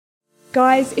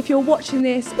Guys, if you're watching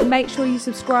this, make sure you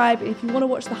subscribe. If you want to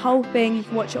watch the whole thing, you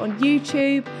can watch it on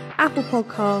YouTube, Apple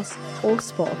Podcasts, or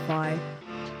Spotify.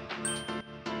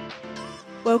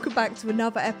 Welcome back to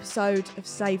another episode of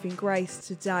Saving Grace.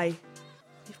 Today,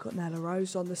 you've got Nella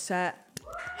Rose on the set.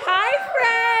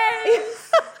 Hi,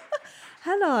 friends!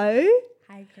 Hello.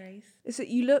 Hi, Grace. Is it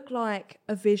you look like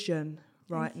a vision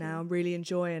right now? I'm really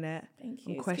enjoying it. Thank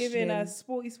you. It's giving a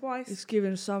sporty spice. It's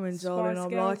giving something, darling. I'm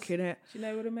girls. liking it. Do you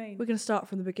know what I mean? We're going to start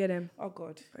from the beginning. Oh,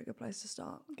 God. Very good place to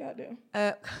start. Goddamn.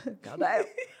 Goddamn.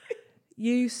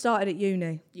 You started at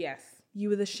uni. Yes. You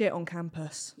were the shit on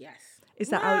campus. Yes. Is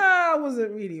that how? I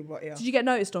wasn't really, but yeah. Did you get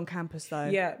noticed on campus though?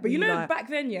 Yeah, but you know, back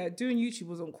then, doing YouTube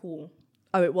wasn't cool.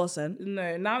 Oh, it wasn't?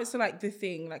 No, now it's like the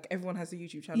thing. Like everyone has a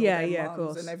YouTube channel. Yeah, their of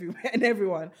course. And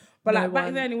everyone. But No like back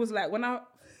one. then, it was like when I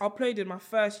uploaded my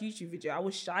first YouTube video, I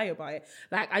was shy about it.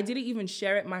 Like I didn't even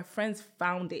share it. My friends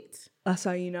found it. That's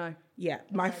how you know. Yeah,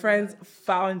 my friends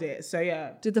found it. So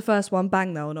yeah. Did the first one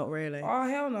bang though, or not really? Oh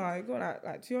hell no! I got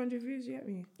like 200 views. You get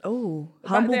me? Oh,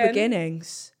 humble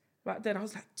beginnings. Back then, I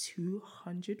was like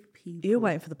 200 people. You're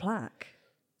waiting for the plaque.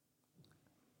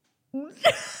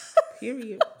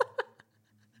 Period.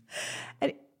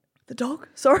 The dog?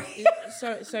 Sorry.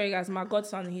 Sorry, guys. My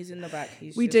godson, he's in the back.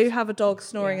 We do have a dog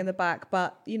snoring in the back,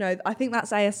 but you know, I think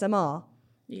that's ASMR.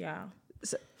 Yeah.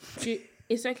 So,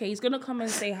 it's okay. He's gonna come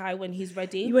and say hi when he's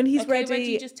ready. When he's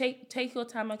ready, just take your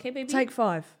time, okay, baby? Take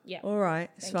 5. Yeah. All right.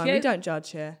 It's Thank fine. you. We don't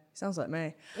judge here. Sounds like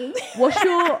me. What's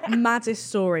your maddest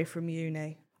story from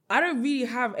uni? I don't really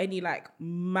have any like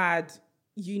mad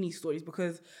uni stories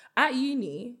because at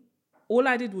uni, all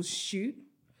I did was shoot.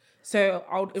 So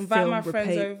I would invite my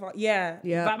friends over. Yeah.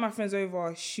 Invite my friends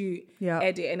over, shoot,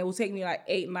 edit. And it will take me like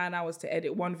 8-9 hours to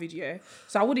edit one video.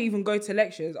 So I wouldn't even go to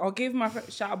lectures. I'll give my friend,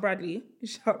 shout out Bradley.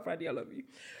 Shout out Bradley, I love you.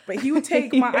 But he would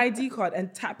take my ID card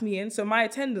and tap me in. So my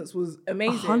attendance was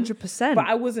amazing. 100%. But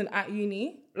I wasn't at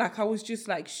uni. Like I was just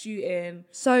like shooting,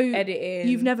 editing.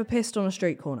 You've never pissed on a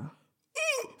street corner?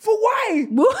 For why?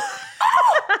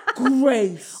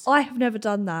 Grace. I have never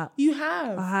done that. You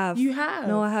have. I have. You have.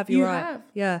 No, I have. You're right. Have.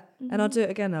 Yeah. Mm-hmm. And I'll do it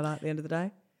again, Ella, at the end of the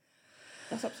day.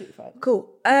 That's absolutely fine. Cool.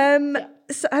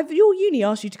 So have your uni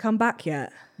asked you to come back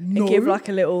yet? No. And give like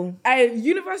a little...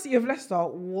 University of Leicester,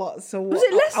 what? So what? Was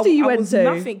it Leicester you went to?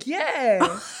 Nothing, yeah.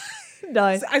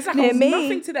 No. So it's like I was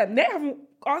nothing to them. They haven't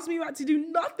asked me out to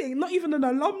do nothing. Not even an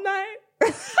alumni.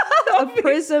 A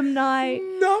prism night.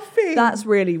 Nothing. That's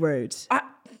really rude.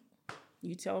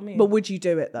 You tell me. But would you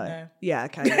do it though? No. Yeah,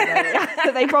 okay.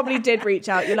 They probably did reach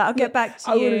out. You're like, I'll get back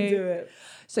to you. I wouldn't do it.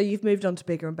 So you've moved on to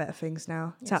bigger and better things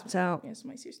now. Yes, Tapped out. Yes,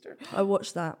 my sister. I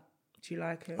watched that. Do you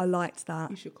like it? I liked that.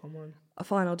 You should come on.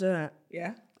 Fine, I'll do it.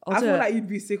 Yeah? I feel like you'd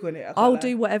be sick on it. I'll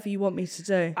do whatever you want me to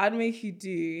do. I'd make you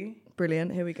do...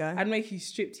 Brilliant, here we go. I'd make you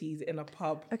striptease in a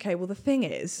pub. Okay, well the thing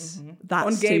is, that's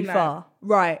On game too far.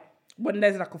 Right. When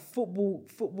there's like a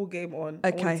football game on,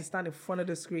 I want to stand in front of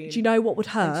the screen. Do you know what would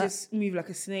hurt? And just move like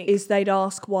a snake. Is they'd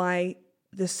ask why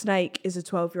the snake is a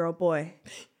 12-year-old boy.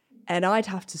 And I'd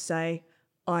have to say,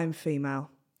 I'm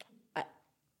female.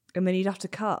 And then you'd have to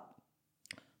cut.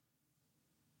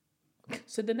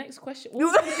 So the next question...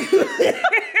 What was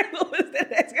the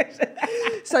next question?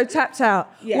 So tapped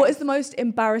out. Yes. What is the most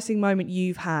embarrassing moment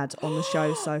you've had on the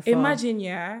show so far? Imagine,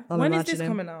 when is this imagining.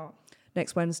 coming out?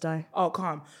 Next Wednesday. Oh,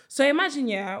 calm. So imagine,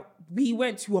 we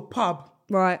went to a pub.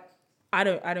 Right. I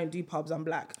don't do pubs. I'm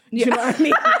black. Do you know what I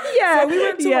mean? Yeah. So we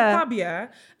went to a pub,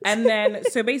 and then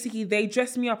so basically they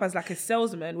dressed me up as like a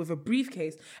salesman with a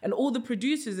briefcase, and all the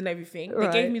producers and everything.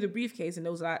 They gave me the briefcase, and it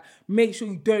was like, make sure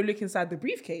you don't look inside the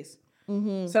briefcase.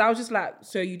 Mm-hmm. So I was just like,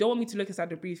 so you don't want me to look inside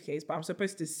the briefcase, but I'm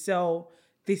supposed to sell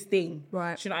this thing.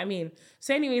 Right. Do you know what I mean?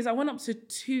 So anyways, I went up to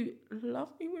 2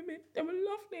 lovely women. They were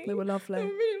lovely. They were lovely. They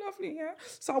were really lovely, yeah.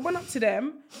 So I went up to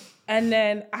them and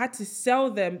then I had to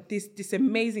sell them this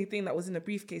amazing thing that was in the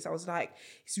briefcase. I was like,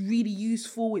 it's really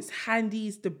useful. It's handy.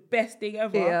 It's the best thing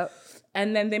ever. Yeah.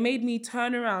 And then they made me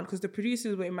turn around because the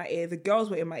producers were in my ear. The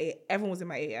girls were in my ear. Everyone was in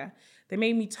my ear. They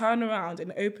made me turn around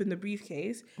and open the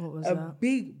briefcase. What was that?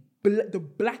 The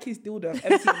blackest dildo I've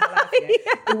ever seen in my life.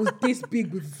 Yeah. It was this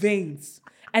big with veins.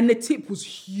 And the tip was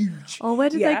huge. Oh, where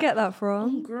did they get that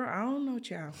from? Oh, girl, I don't know,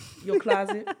 child. Your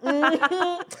closet.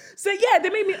 So, they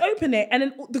made me open it. And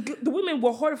then the women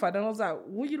were horrified. And I was like,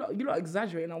 what you lot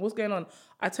exaggerating? What's going on?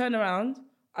 I turned around.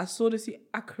 I saw the scene.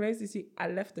 I crazy scene. I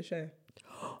left the show.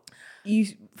 You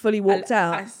fully walked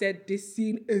out? I said, this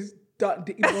scene is done.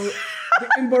 The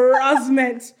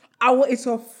embarrassment. I wanted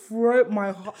to throw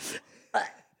my heart.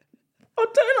 I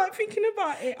don't like thinking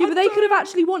about it. Yeah, but they could have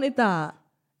actually wanted that.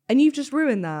 And you've just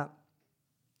ruined that.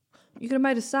 You could have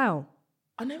made a sale.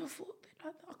 I never thought of it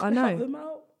like that. I know. Help them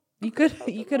out. You could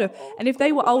have. And if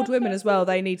they were old women as well,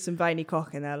 they need some veiny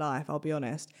cock in their life, I'll be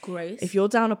honest. Grace. If you're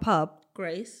down a pub.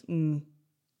 Grace. The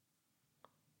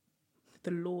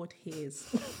Lord hears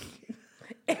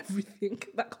everything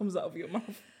that comes out of your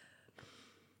mouth.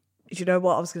 Do you know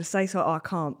what? I was going to say something. I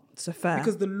can't. So fair.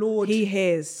 Because the Lord. He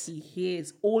hears. He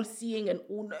hears. All seeing and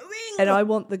all knowing. And I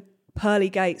want the pearly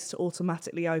gates to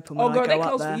automatically open when I go they up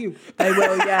close there. for you. They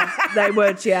will, yeah. They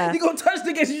would, yeah. You go touch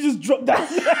the gates, you just drop down.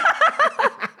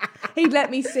 He'd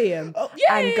let me see him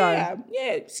and go.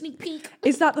 Yeah, sneak peek.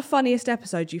 Is that the funniest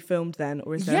episode you filmed then?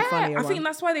 Or is there a funnier one? I think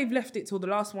that's why they've left it till the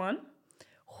last one.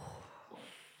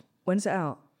 When's it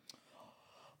out?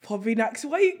 Probably next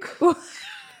week.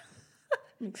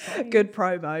 Good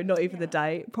promo, not even the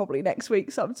date. Probably next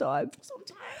week sometime.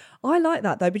 I like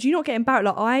that though, but do you not get embarrassed?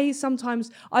 Like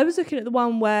I was looking at the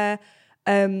one where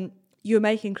you were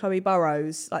making Chloe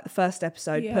Burrows, like the first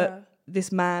episode, put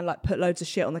this man like put loads of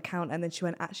shit on the counter and then she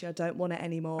went, actually I don't want it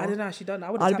anymore. I don't know how she done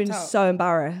that. I'd have been so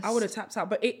embarrassed. I would have tapped out.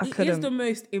 But it is the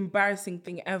most embarrassing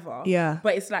thing ever. Yeah.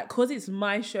 But it's like, because it's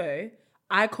my show,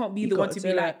 I can't be the one to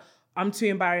be like, I'm too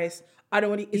embarrassed. I don't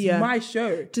want it. It's my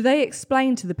show. Do they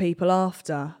explain to the people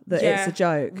after that it's a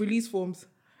joke? Release forms.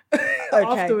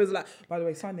 Afterwards, like, by the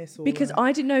way, sign this. Or, because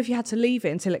I didn't know if you had to leave it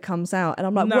until it comes out. And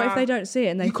I'm like, what if they don't see it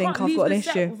and they think I've got an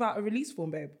issue? Set without a release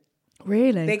form, babe.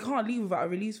 Really? They can't leave without a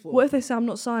release form. What if they say I'm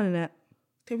not signing it?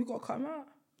 Then we got to cut them out.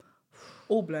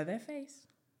 Or blur their face.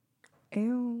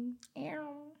 Ew. Ew.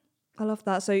 I love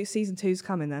that. So season 2's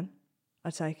coming then? I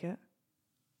take it.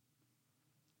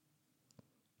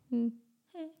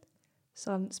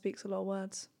 Silence speaks a lot of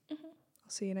words. I'll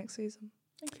see you next season.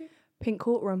 Thank you. Pink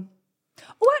Courtroom.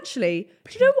 Oh, actually,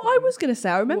 do you know what I was going to say?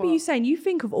 I remember you saying you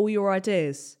think of all your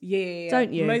ideas. Yeah.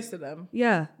 Don't you? Most of them.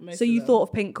 Yeah. So you thought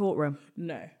of Pink Courtroom?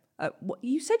 No. What,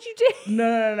 you said you did?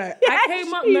 No.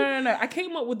 I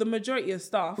came up with the majority of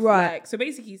stuff. Right. Like, so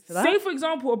basically, say for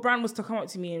example, a brand was to come up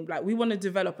to me and like, we want to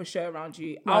develop a show around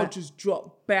you. Right. I'll just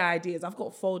drop bare ideas. I've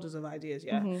got folders of ideas,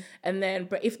 And then,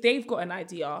 but if they've got an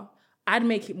idea, I'd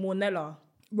make it more Nella.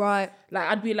 Right. Like,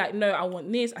 I'd be like, no, I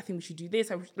want this. I think we should do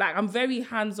this. I'm very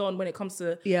hands-on when it comes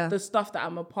to the stuff that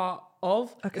I'm a part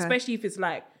of. Okay. Especially if it's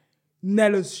like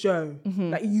Nella's show.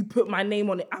 Like, you put my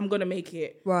name on it, I'm going to make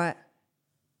it. Right.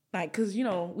 Like, because, you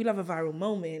know, we love a viral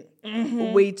moment.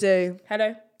 We do.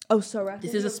 Hello? Oh, sorry.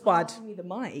 This is a spud. Me the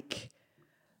mic.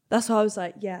 That's why I was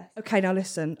like, yeah. Okay, now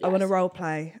listen. Yes. I want to role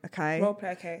play, okay? Role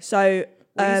play, okay. So,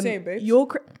 what are you saying,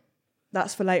 babe?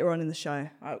 That's for later on in the show.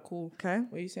 All right, cool. Okay?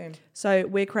 What are you saying? So,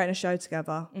 we're creating a show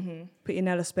together. Put your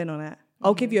Nella spin on it.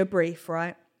 I'll give you a brief,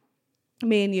 right?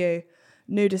 Me and you,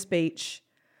 nudist beach,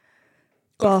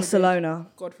 Barcelona.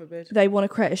 God forbid. They want to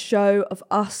create a show of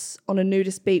us on a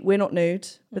nudist beach. We're not nude,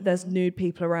 but there's nude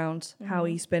people around. How are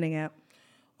you spinning it?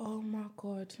 Oh my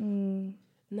God. Nella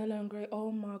and Grey.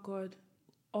 Oh my God.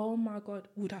 Oh my God.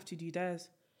 We'd have to do theirs.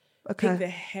 Okay. Pick the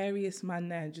hairiest man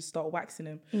there and just start waxing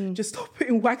him. Just start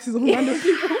putting waxes on random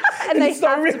people. and they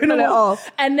start ripping to pull it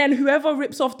off. And then whoever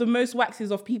rips off the most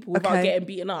waxes off people without getting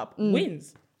beaten up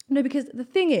wins. No, because the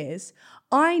thing is,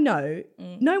 I know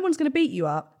no one's going to beat you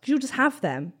up because you'll just have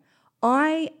them.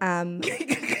 I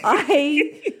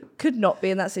could not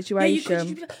be in that situation. Yeah,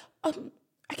 you could be like,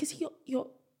 I can see your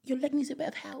leg needs a bit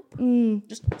of help.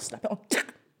 Just slap it on.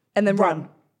 And then run.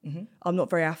 I'm not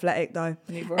very athletic though.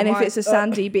 And if it's a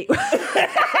sandy beach...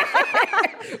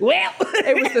 Well,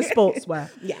 it was the sportswear.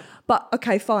 Yeah. But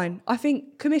okay, fine. I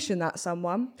think commission that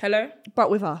someone. Hello? But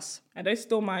with us. And don't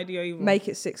steal my idea either. Make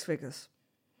it 6 figures.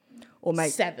 Or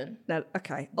make 7. No,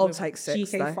 okay. I'll take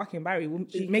 6. GK though. fucking Barry. We'll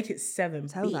make it 7.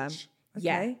 Tell them. Okay.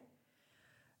 Yeah.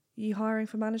 You hiring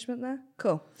for management there?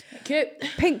 Cool. Okay.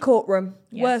 Pink Courtroom.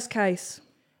 Yes. Worst case.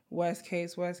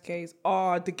 Worst case.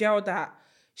 Oh, the girl that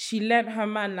she lent her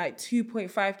man like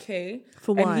 2.5k.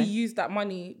 For what? And he used that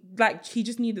money. Like, he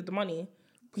just needed the money.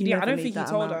 I don't think he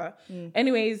told her.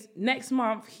 Anyways, next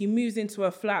month, he moves into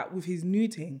a flat with his new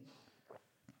thing.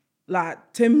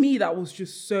 Like, to me, that was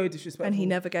just so disrespectful. And he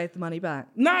never gave the money back?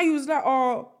 No, he was like,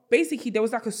 basically, there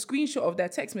was like a screenshot of their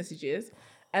text messages.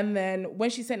 And then when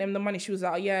she sent him the money, she was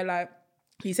like,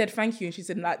 he said thank you. And she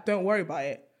said, like, don't worry about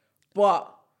it.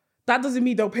 But that doesn't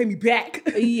mean they'll pay me back.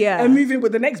 Yeah. And move in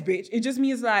with the next bitch. It just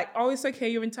means like, it's okay,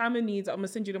 you're in time of needs, I'm going to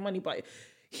send you the money. But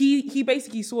he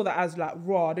basically saw that as like,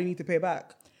 I don't need to pay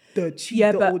back. The cheat,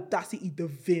 the audacity, the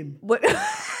vim. What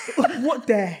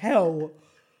the hell?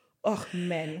 Oh,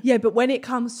 men. Yeah, but when it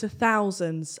comes to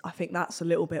thousands, I think that's a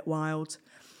little bit wild.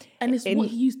 And it's what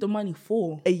he used the money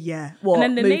for. Yeah. What, and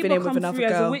then the moving neighbour in with comes another through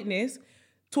girl? as a witness,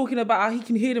 talking about how he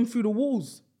can hear them through the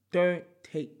walls. Don't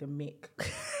take the mick.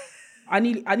 I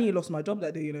nearly lost my job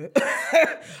that day, you know.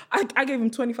 I gave him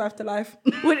 25 to life.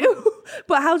 But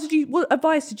what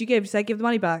advice did you give? Did you say give the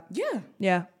money back? Yeah.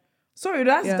 Yeah. Sorry,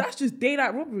 that's just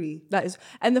daylight robbery. That is,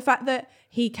 and the fact that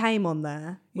he came on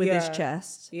there with his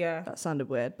chest. Yeah. That sounded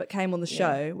weird, but came on the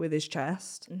show with his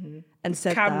chest and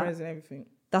said cameras that. and everything.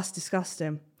 That's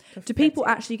disgusting. Pathetic. Do people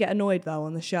actually get annoyed though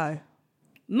on the show?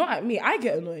 Not at me. I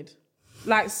get annoyed.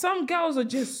 Like some girls are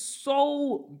just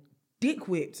so dick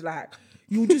whipped. Like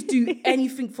you'll just do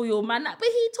anything for your man. Like, but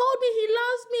he told me he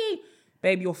loves me.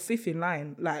 Babe, you're fifth in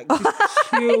line. Like just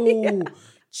chill.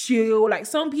 Chill. Like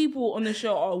some people on the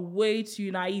show are way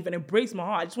too naive and it breaks my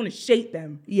heart. I just want to shake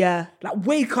them. Yeah. Like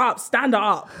wake up, stand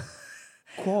up.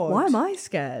 God. Why am I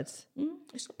scared?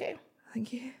 It's okay.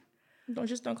 Thank you.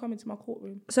 Don't come into my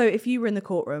courtroom. So if you were in the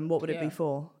courtroom, what would it be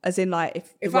for? As in like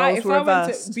if the I roles were went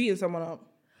reversed. to beating someone up.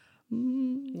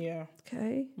 Yeah.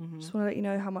 Okay. Just want to let you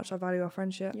know how much I value our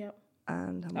friendship. Yep.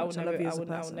 And how much I love you as a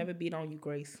person. I would never beat on you,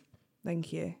 Grace.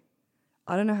 Thank you.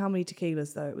 I don't know how many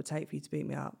tequilas though it would take for you to beat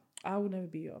me up. I would never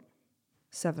beat you up.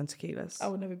 7 tequilas. I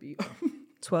would never beat you up.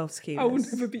 12 tequilas. I would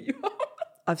never beat you up.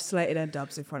 I've slated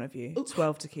N-dubs in front of you.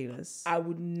 12 tequilas. I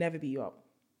would never beat you up.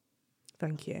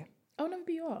 Thank you. I would never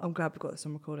beat you up. I'm glad we got this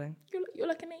on recording. You're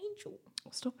like an angel.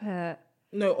 Stop it.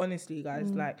 No, honestly, guys,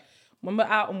 like when we're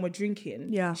out and we're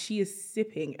drinking, she is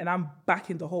sipping and I'm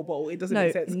backing the whole bottle. It doesn't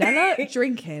make sense. Nella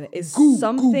drinking is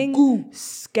something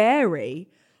scary.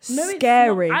 No,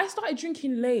 scary. I started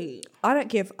drinking late. I don't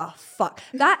give a fuck.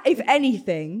 That, if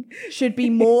anything, should be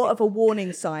more of a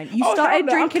warning sign. You started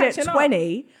drinking at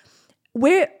 20.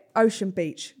 We're Ocean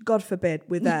Beach. God forbid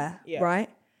we're there, right?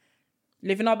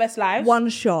 Living our best lives. One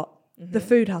shot. The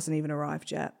food hasn't even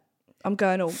arrived yet. I'm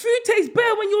going all... Food tastes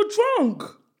better when you're drunk.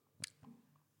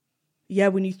 Yeah,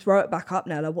 when you throw it back up,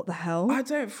 Nella, what the hell? I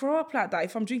don't throw up like that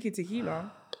if I'm drinking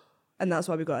tequila. And that's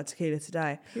why we got a tequila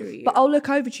today. Period. But I'll look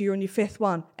over to you, you're on your 5th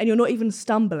one, and you're not even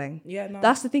stumbling. Yeah, no.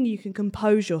 That's the thing, you can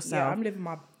compose yourself. Yeah, I'm living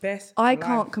my best I life.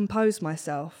 can't compose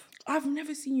myself. I've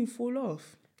never seen you fall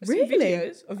off. I've really? seen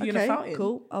videos of you in a fountain.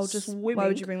 Cool. I'll just... swimming. Why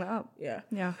would you bring that up? Yeah.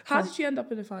 Yeah. How did you end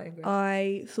up in a fountain, Grace?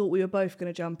 I thought we were both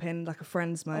going to jump in like a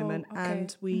friends moment,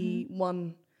 and we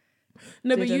won.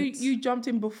 No, but you jumped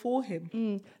in before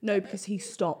him. No, because he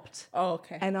stopped. Oh,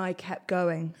 okay. And I kept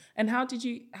going. And how did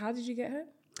you get home?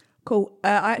 Cool. I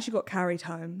actually got carried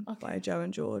home by Joe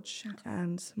and George,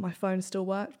 and my phone still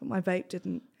worked, but my vape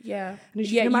didn't. Yeah. And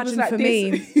as you can imagine, like for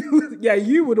me, yeah,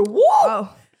 you would have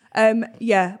walked.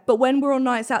 Yeah. But when we're on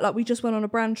nights out, like we just went on a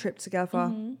brand trip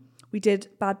together. We did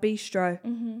Bad Bistro.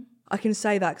 I can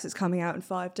say that because it's coming out in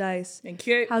 5 days. Thank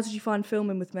you. How did you find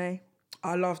filming with me?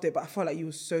 I loved it, but I felt like you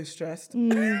were so stressed.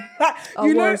 I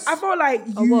felt like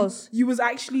you was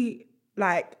actually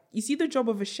like, you see the job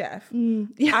of a chef.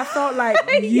 I felt like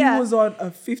you was on a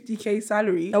 50k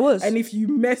salary. I was. And if you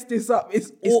mess this up,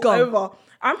 it's all gone. Over.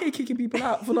 I'm here kicking people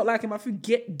out for not liking my food.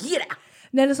 Get out.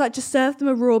 Nella's like, just serve them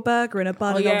a raw burger and a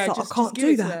bun. And I was like, I can't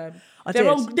do that. They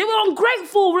were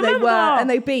ungrateful, remember? They were, and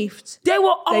they beefed. They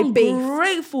were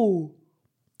ungrateful.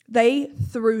 They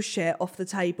threw shit off the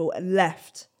table and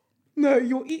left. No,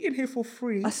 you're eating here for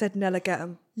free. I said, Nella, get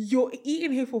them. You're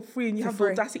eating here for free and you have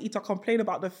the audacity to complain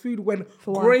about the food when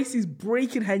Grace is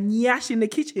breaking her nyash in the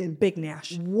kitchen. Big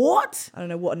nyash. What? I don't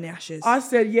know what a nyash is. I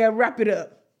said, yeah, wrap it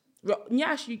up.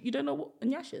 Nyash, you don't know what a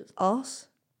nyash is? Arse?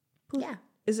 Yeah.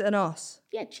 Is it an arse?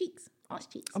 Yeah, cheeks. Arse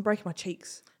cheeks. I'm breaking my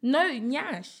cheeks. No,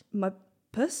 nyash. My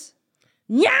puss?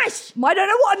 Nyash! I don't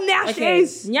know what a nyash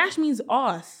is. Nyash means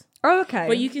arse. Oh, okay.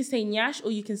 But you can say nyash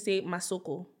or you can say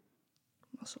masoko.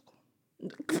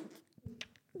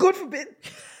 God forbid.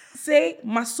 Say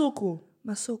masoko.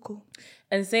 Masoko.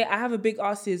 And say, I have a big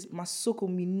ass is masoko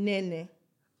minene.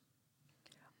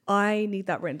 I need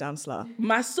that written down, Sla.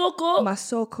 Masoko.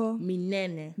 Masoko.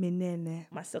 Minene. Minene.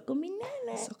 Masoko minene.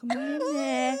 Masoko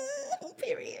minene.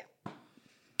 Period.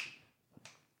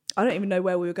 I don't even know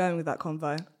where we were going with that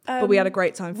convo. But we had a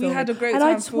great time filming. We had a great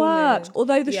time filming. And I twerked. Filming.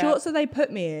 Although the shorts that they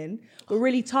put me in were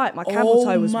really tight. My camel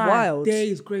toe was wild.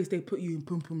 Days, Grace, they put you in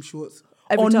pum pum shorts.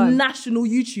 Every time. National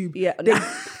YouTube. Yeah.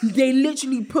 They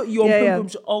literally put you on pum pum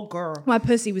shorts. Oh, girl. My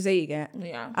pussy was eating it.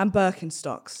 Yeah. And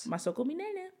Birkenstocks. Masoko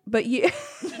minene. But you...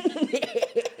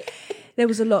 There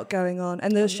was a lot going on.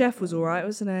 And the chef was all right,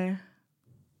 wasn't he?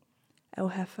 El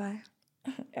Jefe.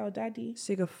 El Daddy.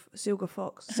 Silver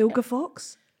Fox. Silver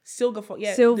Fox? Silver Fox,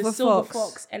 yeah. Silver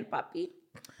Fox, El Papi.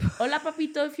 Hola,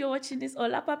 Papito, if you're watching this.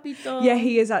 Hola, Papito. Yeah,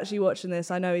 he is actually watching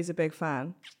this. I know he's a big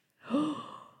fan.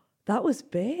 That was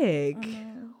big.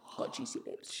 Got juicy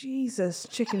lips. Jesus,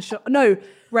 chicken shop. No,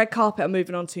 red carpet I'm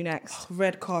moving on to next.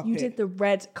 Red carpet. You did the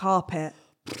red carpet.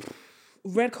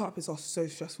 Red carpets are so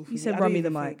stressful for me. You said run me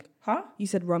the mic. Huh? You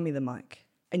said run me the mic.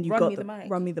 And you Run got me the mic.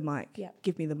 Run me the mic. Yeah.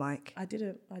 Give me the mic. I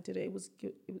didn't. It was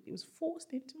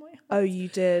forced into my hand. Oh, you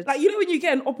did. Like, you know when you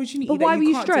get an opportunity But that why you were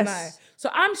you can't stressed? deny. So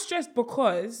I'm stressed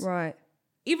because Right.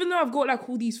 even though I've got like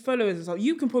all these followers and stuff,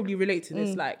 you can probably relate to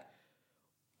this. Like,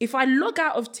 if I log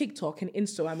out of TikTok and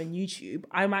Instagram and YouTube,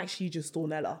 I'm actually just still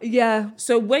Nella. Yeah.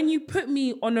 So when you put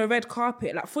me on a red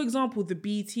carpet, like for example, the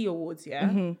BET Awards,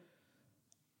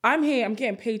 I'm here, I'm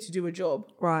getting paid to do a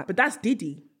job. Right. But that's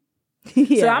Diddy.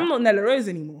 Yeah. So I'm not Nella Rose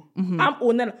anymore. I'm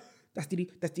all Nella. That's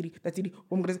Diddy. What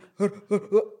am I gonna say?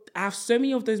 I have so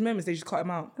many of those moments, they just cut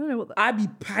them out. I don't know what I be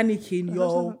panicking,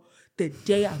 yo, the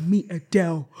day I meet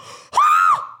Adele.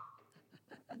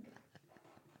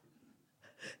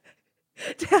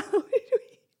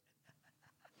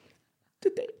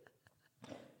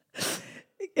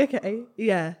 Okay,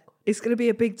 yeah. It's going to be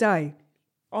a big day.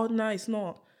 Oh, no, it's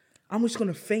not. I'm just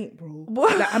gonna faint, bro.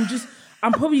 What? Like,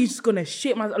 I'm probably just gonna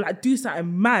shit myself, like do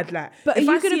something mad. Like, But are if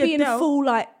you I going to see be in Adele full,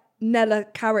 like, Nella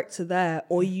character there?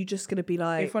 Or are you just going to be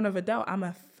like... in front of Adele, I'm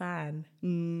a fan.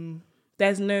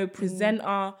 There's no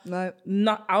presenter.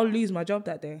 No. I'll lose my job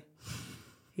that day.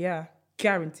 Yeah,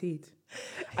 guaranteed.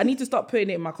 I need to start putting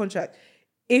it in my contract.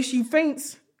 If she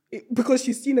faints because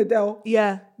she's seen Adele,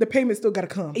 Yeah. the payment's still gotta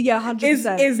come. Yeah,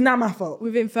 100%. It's not my fault.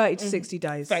 Within 30 to 60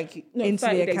 days. Thank you. No, into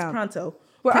 30 the days account. pronto.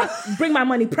 Bring my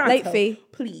money pronto. Late fee.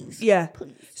 Please. Yeah.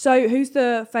 Please. So who's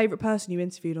the favourite person you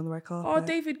interviewed on the red carpet? Oh,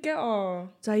 David Guetta.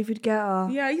 David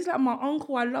Guetta. Yeah, he's like my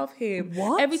uncle. I love him.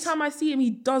 What? Every time I see him, he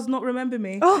does not remember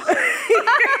me. Oh.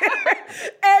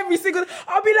 Every single...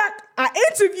 I'll be like, I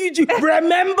interviewed you,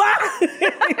 remember?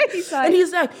 And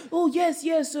he's like, oh, yes,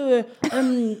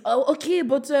 okay,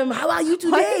 but how are you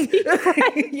today?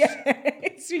 Yeah,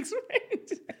 he speaks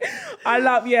French. I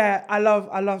love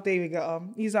David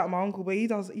Guetta. He's like my uncle, but he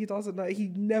doesn't know.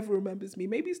 He never remembers me.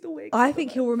 Maybe he's still waiting. I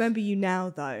think he'll remember you now,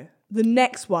 though. The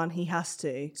next one, he has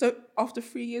to. So after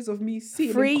 3 years of me seeing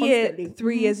him constantly.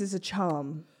 3 years is a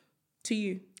charm. To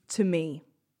you. To me.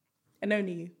 And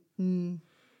only you.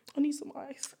 I need some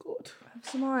ice. God.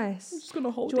 Some ice. I'm just going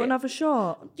to hold it. Do you want another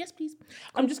shot? Yes, please.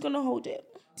 I'm just going to hold it.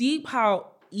 Deep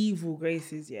how evil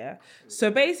Grace is, yeah?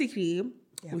 So basically,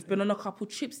 we've been on a couple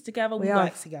trips together. We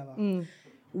work together.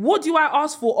 What do I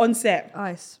ask for on set?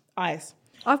 Ice. Ice.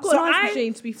 I've got an ice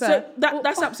machine, to be fair. So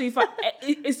that's absolutely fine.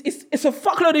 It's a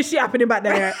fuckload of shit happening back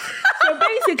there. So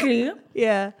basically...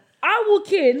 Yeah. I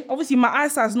walk in, obviously my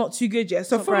eyesight's not too good yet.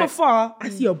 So from right. afar, I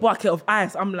see a bucket of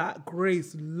ice. I'm like,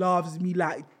 Grace loves me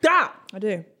like that. I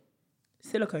do.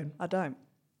 Silicone. I don't.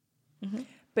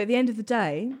 But at the end of the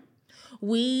day,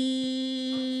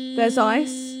 there's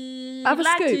ice. Have a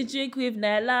like scoop. to drink with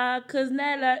Nella, because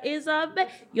Nella is our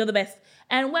best. You're the best.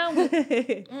 And when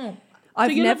we...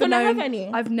 I've you're not never gonna have known.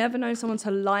 any? I've never known someone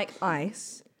to like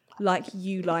ice like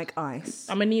you like ice.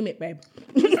 I'm anemic, babe.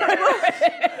 You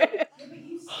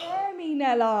scare me,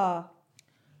 Nella.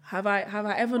 Have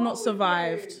I ever not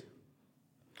survived?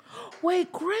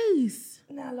 Wait, Grace.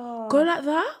 Nella. Go like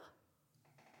that?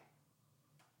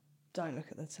 Don't look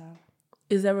at the tab.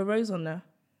 Is there a rose on there?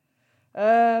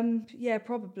 Yeah,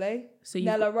 probably. So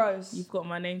Nella Rose. You've got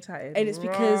my name tatted. And it's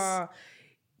because... Rah.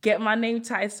 Get my name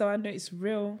tatted so I know it's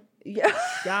real. Yeah.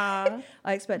 Yeah.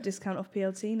 I expect discount off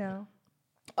PLT now.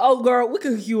 Oh, girl, we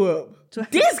can hook you up.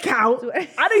 Discount?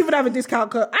 I don't even have a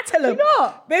discount code. I tell them,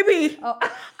 not? baby,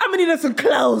 I'm gonna need some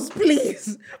clothes,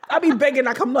 please. I be begging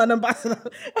like I'm not an ambassador.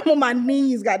 I'm on my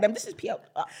knees, goddamn. This is PLT.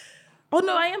 Oh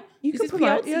no, I am. You this can is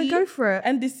promote. PLT, Yeah, go for it.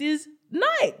 And this is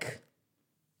Nike.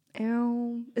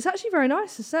 It's actually very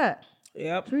nice to set.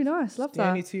 Yep. It's really nice. Love The that.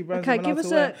 only two brands Okay, I'm give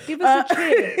allowed us to a wear.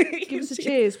 cheers. Give us a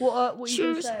cheers. What are you gonna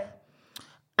Cheers. say?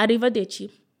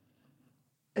 Arrivederci.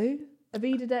 Who?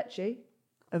 Arrivederci.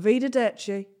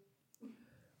 Arrivederci.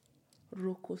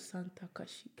 Roko Santa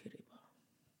Kashikiriba.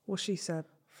 What she said.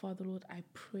 Father Lord, I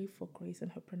pray for grace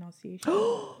and her pronunciation.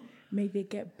 May they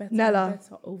get better Nella. and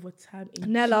better over time.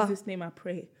 In Nella. Jesus' name I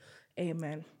pray.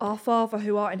 Amen. Our Father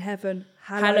who art in heaven,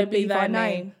 hallowed be thy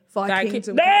name. Thy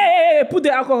kingdom. Hey, put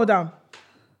the alcohol down.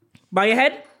 Bow your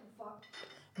head.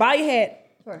 Bow your head.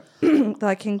 Sorry.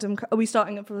 Thy kingdom. Are we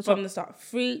starting it from the top? From the start.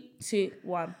 3, 2,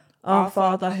 1. Our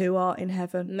Father who art in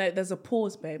heaven. No, there's a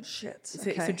pause, babe. Shit. It's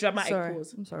a dramatic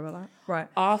pause. I'm sorry about that. Right.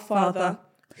 Our Father,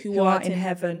 who art in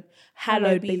heaven,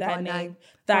 hallowed be thy name.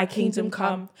 Thy kingdom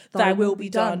come, thy will be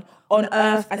done, on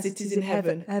earth as it is in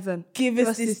heaven. Give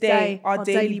us this day our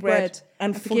daily bread,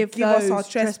 and forgive us our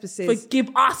trespasses.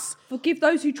 Forgive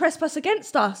those who trespass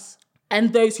against us.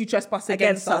 And those who trespass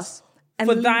against us. And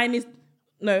For thine is...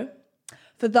 No.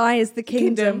 For thine is the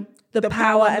kingdom, the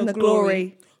power and the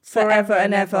glory, forever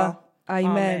and ever.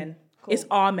 Amen. Cool. It's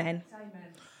amen.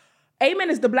 Amen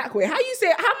is the black way. How am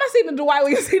I saying it the white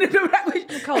way? You're saying it the black way.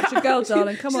 I'm a culture girl,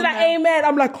 darling. Come She's on. like, Now. amen.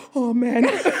 I'm like, oh man.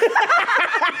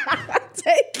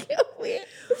 Take it away.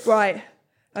 Right.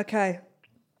 Okay.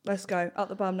 Let's go. Up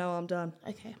the bum. No, I'm done.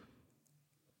 Okay.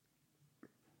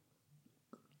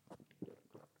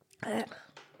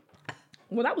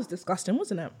 Well, that was disgusting,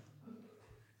 wasn't it?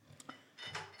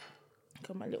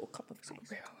 Got my little cup of tea.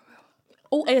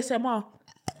 Oh, ASMR.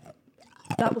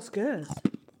 That was good.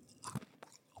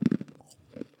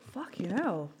 Fucking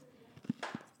hell.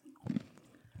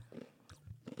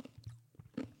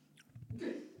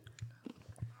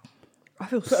 I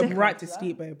feel Put sick. him right to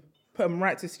sleep, babe. Put him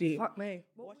right to sleep. Fuck me.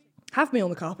 Have me on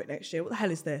the carpet next year. What the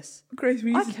hell is this? Grace,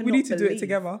 we I need to do it believe-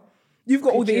 together. You've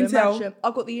got all the Could you intel. imagine?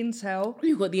 I've got the intel.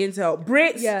 You've got the intel.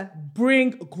 Brits, Yeah.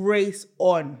 bring Grace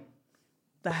on.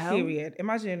 The hell? Period.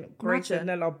 Imagine Grace and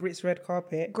Nella, Brits red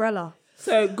carpet. Grella.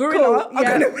 So Gorilla Cool, are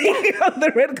yeah. going to be on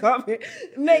the red carpet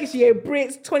next year.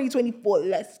 Brits 2024.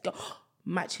 Let's go.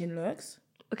 Matching looks.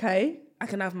 Okay. I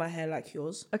can have my hair like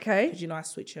yours. Okay. Because you know I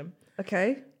switch them.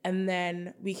 Okay. And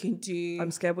then we can do. I'm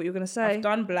scared what you're going to say. I've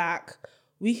done black.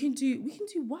 We can do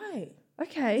white.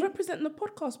 Okay. Representing the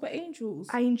podcast, but angels.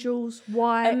 Angels,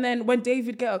 white. And then when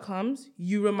David Guetta comes,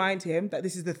 you remind him that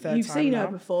this is the third You've time seen now.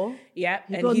 her before. Yeah,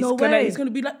 You've and got no way. he's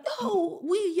gonna be like, oh,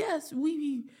 we,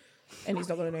 and he's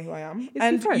not gonna know who I am. he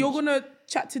And French? you're gonna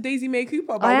chat to Daisy May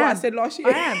Cooper about I what I am. said last year.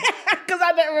 I am. Because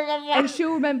I don't remember. And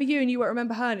she'll remember you and you won't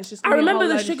remember her. And it's just. I remember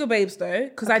the Sugar Babes though,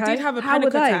 because I Okay. did have a How panic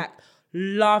were they? attack.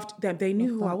 Loved them. They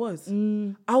knew who I was.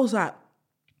 I was like,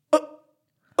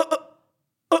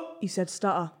 You said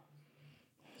stutter.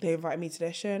 they invited me to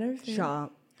their show and everything. Shut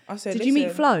up. I said, Did you meet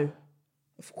 "Listen, Flo?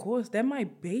 Of course, they're my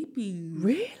babies.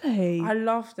 Really? I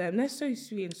love them. They're so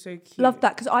sweet and so cute. Love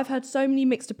that because I've heard so many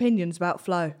mixed opinions about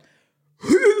Flo.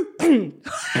 Who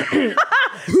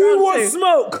wants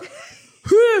smoke?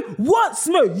 Who wants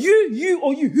smoke? You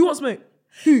or you? Who wants smoke?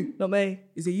 Who? Not me.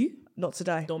 Is it you? Not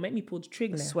today. Don't make me pull the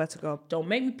trigger. I now. swear to God. Don't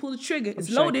make me pull the trigger. It's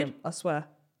I'm loaded. shaking. I swear.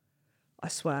 I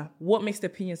swear. What mixed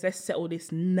opinions? Let's settle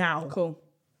this now. Cool.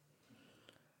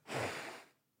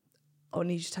 I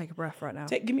need you to take a breath right now.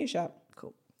 Give me a shot.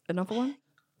 Cool. Another one?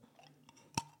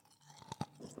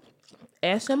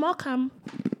 ASMR cam.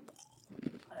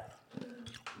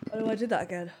 Oh, I did that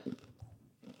again.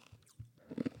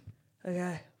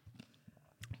 Okay.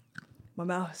 My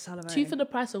mouth is salivating. 2 for the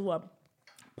price of 1.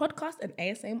 Podcast and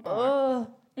ASMR. Oh.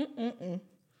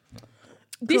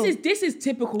 This is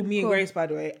typical me and Grace, by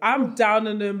the way. I'm down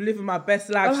on them, living my best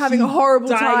life. I'm having a horrible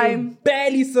time.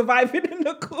 Barely surviving in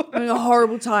the corner. Having a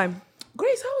horrible time.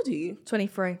 Grace, how old are you?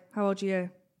 23. How old are you?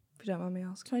 If you don't mind me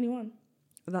asking. 21.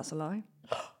 But that's a lie.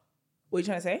 What are you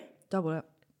trying to say? Double it.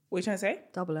 What are you trying to say?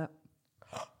 Double it.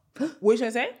 What are you trying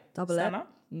to say? Double Stand it.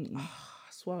 up. I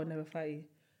swear I would never fight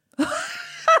you.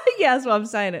 Yeah, that's what I'm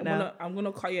saying it now. I'm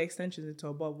gonna cut your extensions into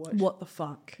a bob watch. What the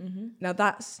fuck? Now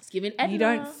that's... giving you Edna.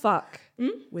 don't fuck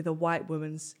with a white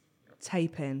woman's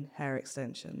tape-in hair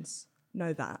extensions.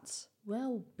 Know that.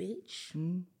 Well, bitch,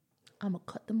 I'ma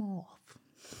cut them off.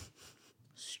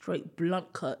 Straight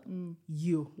blunt cut.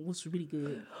 You. What's really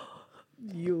good?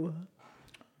 You.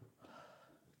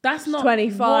 That's not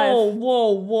 25.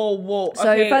 Whoa. So,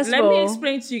 okay, first of let me all-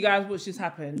 explain to you guys what just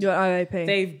happened. You're an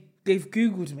IOP. They've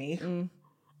Googled me.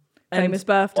 And Famous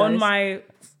birthdays. On my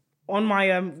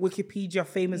Wikipedia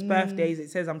famous birthdays, it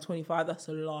says I'm 25. That's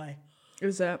a lie.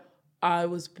 Is it? I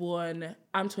was born.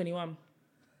 I'm 21.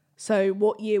 So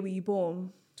what year were you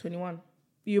born? 21.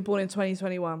 You were born in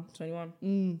 2021.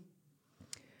 21.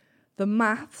 The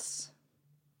maths,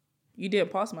 You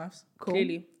didn't pass maths. Cool.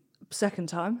 Clearly. second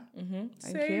time.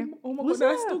 Thank you. Oh my Was god,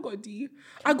 I that? still got a D.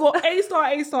 I got A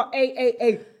star,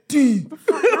 A, D.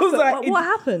 It was like, What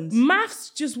happened? maths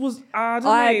just was. I don't know.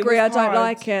 I it agree. was I don't hard.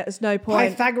 like it. There's no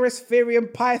point. Pythagoras theorem,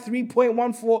 pi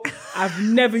 3.14. I've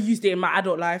never used it in my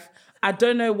adult life. I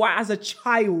don't know why, as a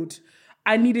child,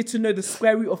 I needed to know the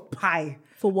square root of pi.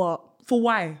 For what? For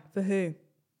why? For who?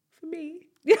 For me.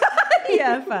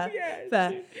 Yeah, fair. Yeah,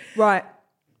 fair. Right.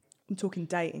 I'm talking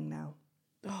dating now.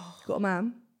 Got a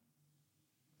man?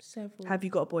 Several. Have you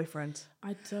got a boyfriend?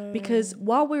 I don't. Because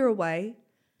while we were away,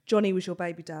 Johnny was your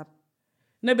baby dad.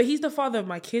 No, but he's the father of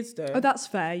my kids, though. Oh, that's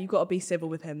fair. You got to be civil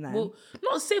with him then. Well,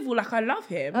 not civil, like I love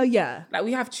him. Oh, yeah. Like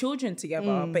we have children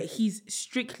together, but he's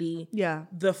strictly Yeah.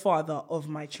 the father of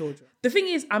my children. The thing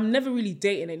is, I'm never really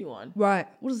dating anyone. Right.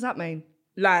 What does that mean?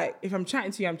 Like, if I'm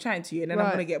chatting to you, I'm chatting to you, and then I'm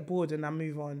Right. going to get bored and I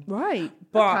move on. Right.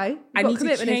 But okay. You've I got need to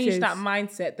commitment change issues. that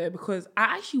mindset, though, because I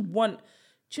actually want...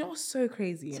 Do you know what's so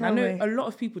crazy? Tell and I know me. a lot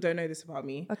of people don't know this about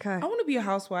me. Okay. I want to be a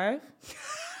housewife.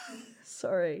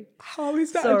 Sorry. How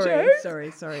is that a Sorry.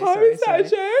 joke? Sorry. How is that a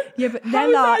joke? Yeah, but How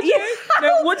is Nella. that a joke?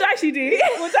 No, what did I actually do?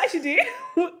 What did I actually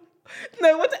do?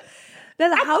 No, what did...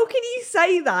 Then how can you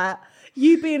say that?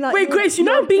 You being like, wait, Grace, you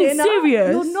know I'm being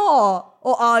serious. You're not,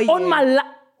 or are you? On my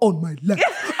lap. I'm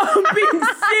being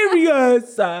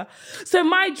serious. So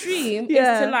my dream is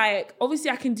to like, obviously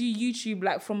I can do YouTube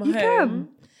like from home.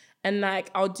 And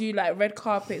like I'll do like red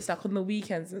carpets like on the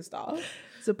weekends and stuff.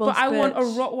 But I want a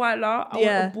Rottweiler, I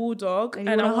want a bulldog, and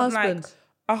I want like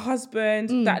a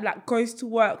husband that like goes to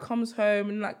work, comes home,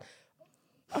 and like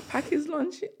I pack his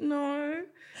lunch. No.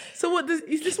 So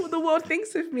is this what the world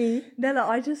thinks of me? Nella,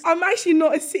 I'm actually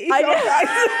not a city girl,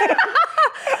 guys.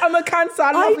 I'm a Cancer.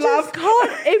 I just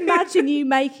can't imagine you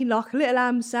making like a little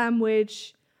ham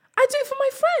sandwich. I do it for my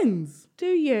friends. Do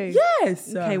you?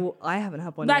 Yes. Okay, well, I haven't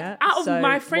had one like, yet. Out of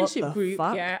my friendship group,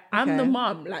 I'm the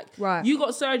mum. Like, you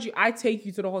got surgery, I take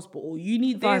you to the hospital. You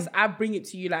need this, I bring it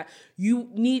to you. Like, you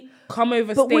need, come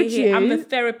over, stay here. I'm the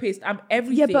therapist. I'm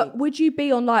everything. Yeah, but would you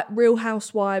be on like Real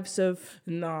Housewives of...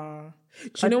 Nah. Do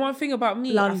you know one thing about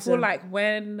me? London. I feel like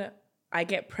when I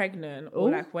get pregnant or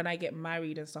like when I get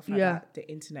married and stuff like that, the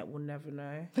internet will never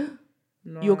know.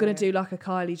 No. You're going to do like a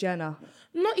Kylie Jenner.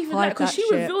 Not even that, because she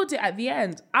revealed it at the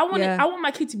end. I want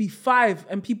my kid to be 5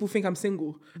 and people think I'm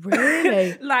single.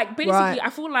 Really? Like, basically,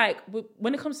 I feel like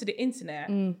when it comes to the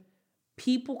internet,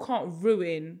 people can't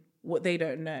ruin what they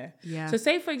don't know. Yeah. So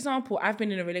say, for example, I've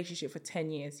been in a relationship for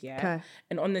 10 years,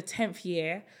 and on the 10th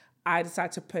year, I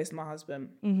decided to post my husband.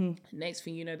 Next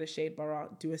thing you know, the Shade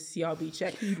Borough do a CRB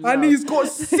check. And he's got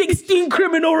 16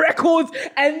 criminal records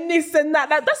and this and that.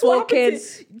 That's what happened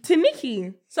to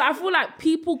Nikki. So I feel like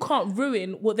people can't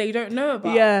ruin what they don't know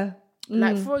about. Yeah.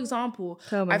 Like, for example,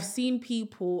 I've seen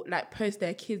people like post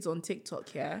their kids on TikTok,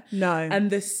 No.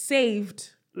 and the saved,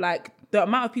 like the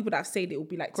amount of people that have saved it will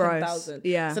be like 10,000.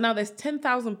 Yeah. So now there's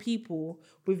 10,000 people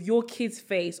with your kid's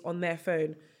face on their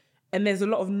phone. And there's a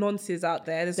lot of nonsense out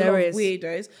there. There's a lot of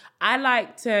weirdos. I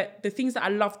like the things that I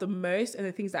love the most and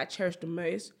the things that I cherish the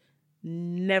most,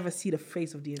 never see the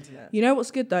face of the internet. You know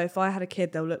what's good though? If I had a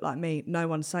kid, they'll look like me. No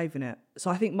one's saving it.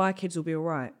 So I think my kids will be all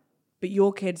right. But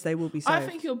your kids, they will be saved. I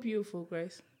think you're beautiful,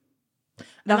 Grace.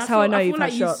 That's how I know you've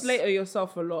had shots. I feel like you slate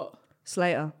yourself a lot.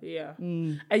 Slater. Yeah.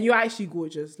 And you're actually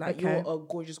gorgeous. Like, you're a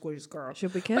gorgeous, gorgeous girl.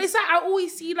 Should we kiss? But it's like, I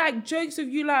always see like jokes of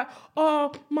you like,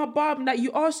 oh, my bum. Like,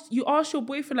 you ask your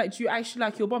boyfriend, like, do you actually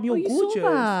like your bum? You're gorgeous. Saw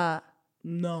that.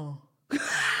 No.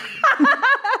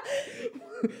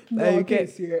 No, I can't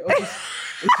see it.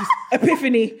 It's just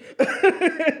epiphany.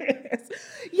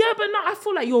 Yeah, but no, I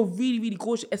feel like you're really, really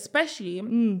gorgeous, especially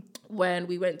when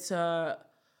we went to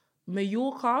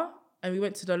Mallorca. And we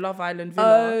went to the Love Island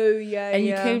Villa. Oh, yeah, and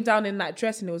you came down in that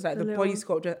dress and it was like the body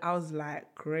sculpt dress. I was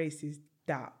like, Grace is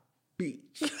that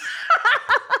bitch.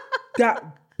 That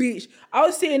bitch. I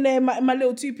was sitting there in my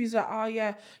little two-piece like, oh,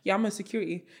 yeah, I'm a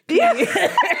security. Clearly.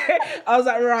 I was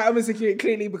like, right, I'm a security,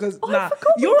 clearly, because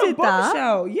you're a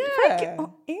bombshell. Yeah.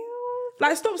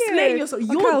 Like, stop slaying yourself.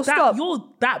 You're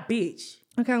that bitch.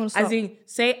 Okay, I'm gonna stop. As in,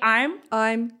 say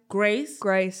I'm Grace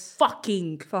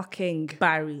fucking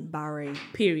Barry.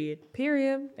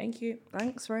 Period. Thank you.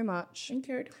 Thanks very much. Thank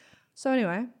you. So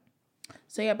anyway.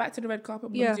 So yeah, back to the red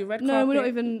carpet. We're gonna do red carpet. No, we're not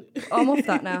even... I'm off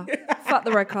that now. Fuck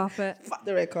the red carpet. Fuck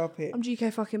the red carpet. I'm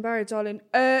GK fucking Barry, darling.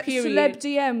 Celeb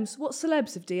DMs. What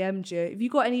celebs have DM'd you? Have you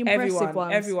got any impressive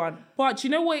ones? Everyone. But do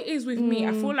you know what it is with me?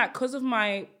 I feel like because of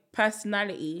my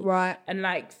personality and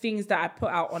like things that I put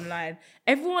out online,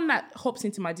 everyone that hops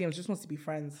into my DMs just wants to be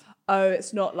friends. Oh,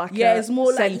 it's not like it's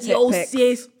more like, yo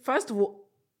sis, first of all,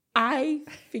 I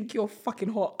think you're fucking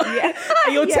hot. Yeah.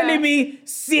 And you're telling me,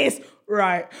 sis,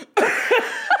 right.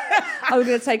 I'm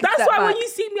gonna take That's why when you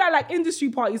see me at like industry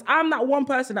parties, I'm that one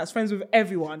person that's friends with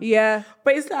everyone. Yeah.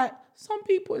 But it's like, some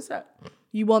people, it's like,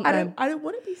 you want them. I don't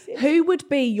want to be sis. Who would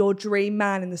be your dream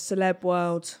man in the celeb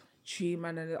world? Dream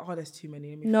man, there's too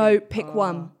many. Pick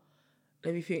one.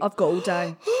 Let me think. I've got all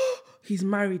day. He's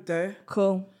married though.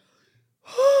 Cool.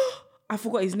 I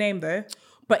forgot his name though.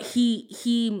 But he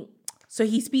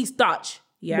speaks Dutch.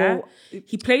 Yeah. Well,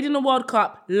 he played in the World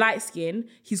Cup, light skin.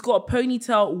 He's got a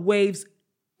ponytail, waves,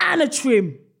 and a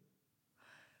trim.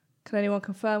 Can anyone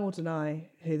confirm or deny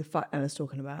who the fuck Ella's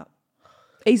talking about?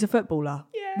 He's a footballer.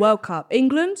 Yeah. World Cup.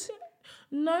 England?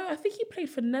 No, I think he played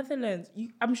for Netherlands.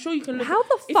 I'm sure you can look. How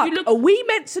the fuck are we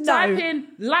meant to know? Type in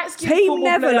light skin Team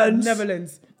Netherlands.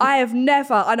 Netherlands. I have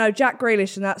never. I know Jack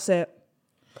Grealish and that's it.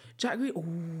 Jack Grealish.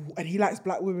 Ooh, and he likes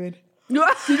black women.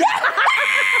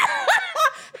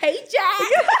 Hey, Jack.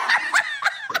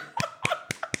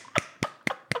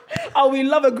 Oh, we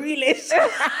love a Grealish.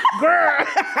 Girl.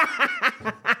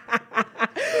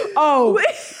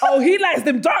 Oh, he likes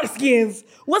them dark skins.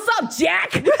 What's up,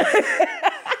 Jack?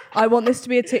 I want this to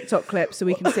be a TikTok clip so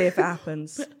we can see if it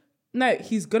happens. No,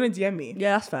 he's gonna DM me.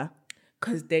 Yeah, that's fair.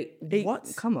 Because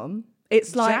what? Come on.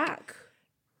 It's like Jack.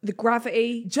 the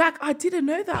gravity. Jack, I didn't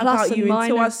know that Plus about and you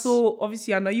until I minus. saw,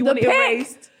 obviously, I know you want it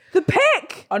erased. The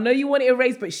pick. I know you want it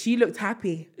erased, but she looked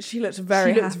happy. She looked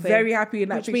very happy in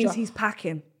that which picture. means he's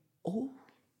packing. Oh.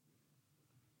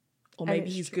 Or maybe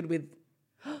he's good with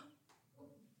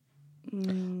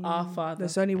our Father.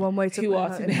 There's only one way to who put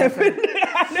art her in heaven.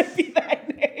 Hallowed be thy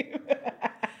name.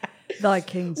 Thy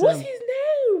kingdom. What's his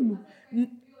name?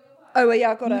 Oh, well,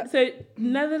 yeah, I got it. So,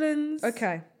 Netherlands.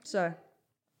 Okay, so.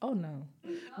 Oh, no.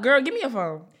 Girl, give me your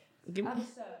phone. I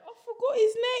forgot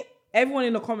his name. Everyone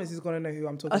in the comments is going to know who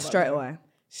I'm talking about. Straight away.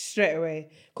 Straight away.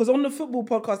 Because on the football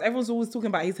podcast, everyone's always talking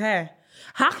about his hair.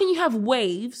 How can you have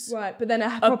waves, Right, but then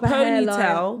a proper ponytail,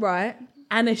 hairline, right,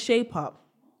 and a shape up?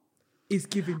 Is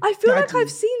giving. I feel daddy. like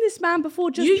I've seen this man before.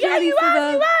 Just you purely have, for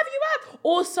you have.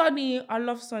 Or Sonny. I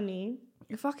love Sonny.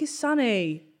 The fuck is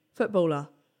Sonny? Footballer?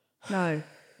 No,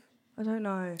 I don't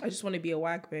know. I just want to be a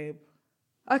wag, babe.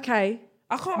 Okay,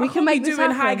 I can't. We I can can't make be this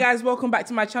doing happen. hi guys, welcome back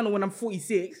to my channel when I'm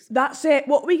 46. that's it.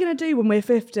 What are we gonna do when we're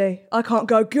 50? I can't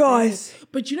go, guys.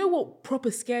 But you know what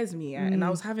proper scares me? Yeah? And I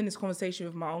was having this conversation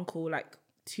with my uncle like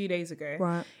 2 days ago.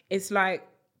 Right. It's like,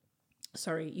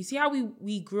 sorry, you see how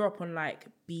we grew up on like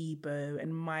Bebo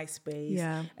and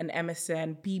MySpace and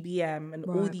MSN, BBM and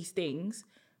all these things.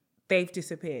 They've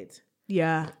disappeared.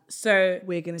 Yeah. So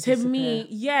We're gonna to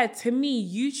disappear. to me,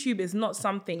 YouTube is not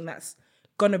something that's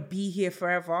gonna be here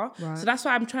forever. Right. So that's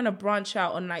why I'm trying to branch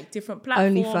out on like different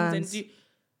platforms OnlyFans. and do.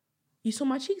 You saw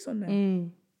my cheeks on there.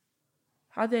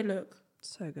 How they look?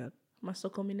 So good.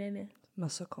 Masoko minene.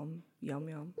 Masakom. Yum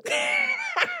yum.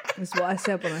 That's what I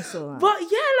said when I saw that. But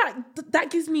yeah, like that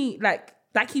gives me like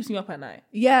that keeps me up at night.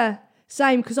 Yeah,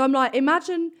 same. Because I'm like,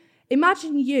 imagine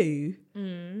you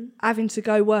having to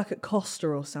go work at Costa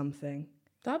or something.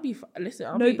 That'd be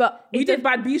listen. But we did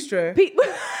Bad Bistro.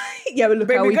 Yeah, but look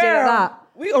Baby how we girl, did at that.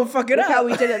 We gonna fuck it Look up. how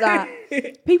we did at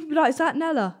that. People be like, "Is that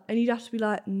Nella?" And you'd have to be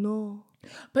like, "No."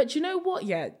 But you know what?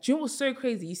 Yeah, do you know what's so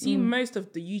crazy? You see, most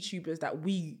of the YouTubers that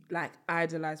we like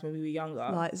idolized when we were younger,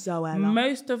 Like Zoella.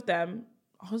 most of them.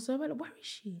 Oh, Zoella, where is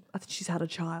she? I think she's had a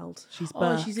child. She's Oh,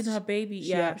 birthed. she's in her baby.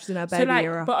 She's in her So baby like,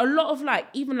 era. but a lot of like,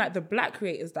 even like the black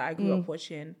creators that I grew up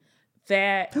watching,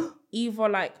 they're either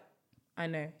like, I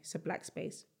know it's a black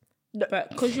space, but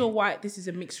because you're white, this is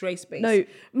a mixed race space. No.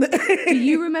 Do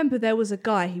you remember there was a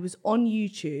guy? He was on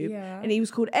YouTube, and he was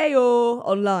called Ayo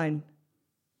Online.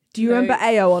 Do you remember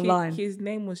Ayo Online? His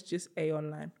name was just A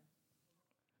Online.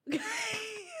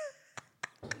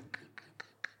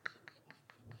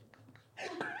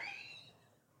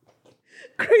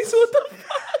 Grace, what the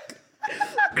fuck?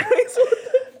 Grace, what the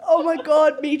Oh my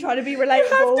god, me trying to be relatable. You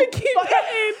have to keep it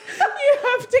in. You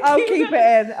have to I'll keep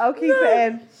it in. I'll keep it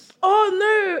in. Oh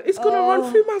no, it's gonna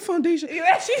run through my foundation.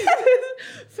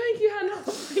 Thank you, Hannah.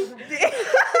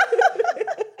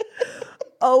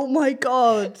 Oh my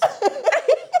god.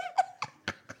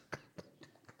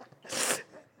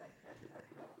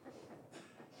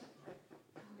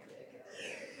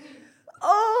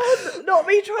 Oh, not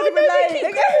me trying to relate.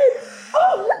 Okay.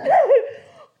 Oh no.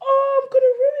 Oh, I'm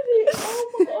gonna ruin it.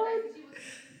 Oh my god.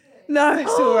 No,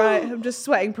 it's all right. I'm just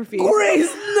sweating profusely.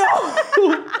 Grace, no.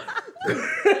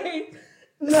 Grace,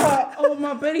 no. Oh,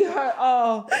 my belly hurt.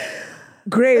 Oh,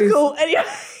 Grace. Cool. Anyway,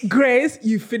 Grace,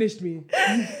 you finished me.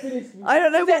 You finished me. I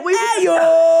don't know what we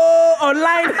Ayo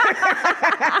online.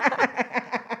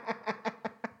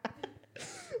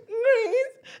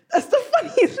 Grace, that's the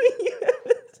funniest thing you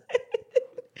ever said.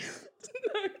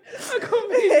 No, I can't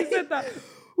believe you said that.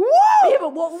 Whoa! Yeah,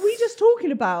 but what were we just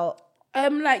talking about?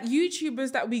 Like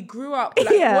YouTubers that we grew up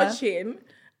like watching,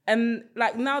 and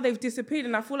like now they've disappeared,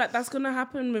 and I feel like that's gonna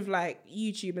happen with like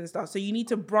YouTube and stuff. So you need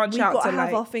to branch out. We've got to have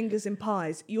like, our fingers in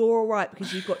pies. You're all right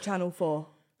because you've got Channel 4.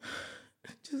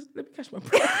 Just let me catch my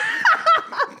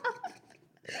breath.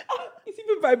 It's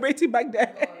even vibrating back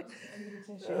there.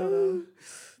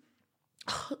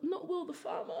 Not Will the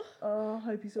farmer. Oh, I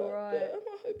hope he's all right. I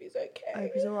hope he's okay. I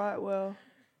hope he's all right, Will.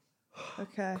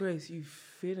 Okay. Grace, you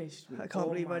finished me. I can't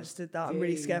believe I just did that. I'm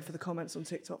really scared for the comments on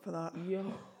TikTok for that. Yo,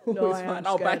 No, it's I am fine.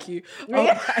 I'll scared. back you. I'll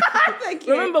back you. Thank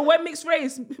you. Remember, we're mixed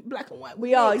race, black and white.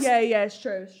 We are. Yeah, it's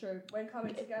true. It's true. When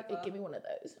coming together. Give me one of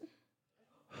those.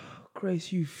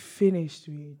 Grace, you finished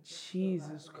me.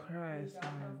 Jesus Christ,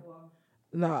 man.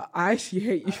 Nah, I actually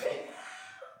hate you.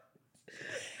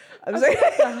 I'm That's sorry.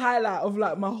 like the highlight of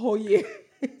like my whole year.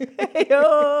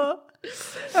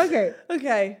 Okay.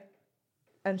 Okay.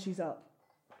 And she's up.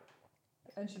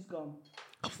 And she's gone.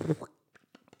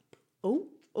 Oh.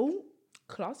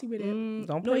 Classy with it. Don't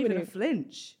Not play even with a it.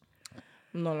 flinch.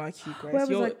 I'm not like you, Where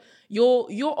Grace. was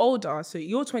You're older, so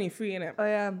you're 23, innit? I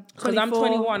am. Because I'm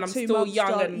 21, I'm 2 still months young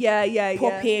start. and Yeah.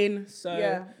 popping. So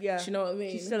Yeah. do you know what I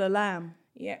mean? She's still a lamb.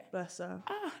 Yeah. Bless her.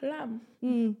 Ah, lamb.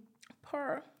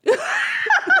 Purr.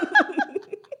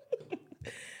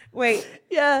 Wait.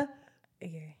 Yeah.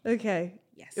 Okay. Okay.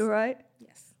 Yes. You all right?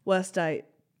 Yes. Worst date.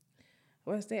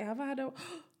 Worst date? Have I had a...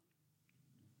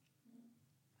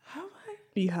 Have I?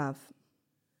 You have.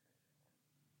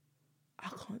 I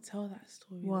can't tell that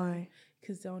story. Why?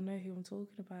 Because they'll know who I'm talking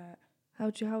about.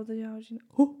 How'd you know?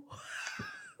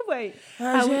 Wait.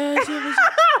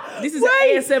 This is an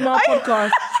ASMR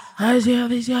podcast. Wait,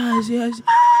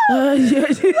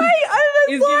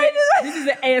 This is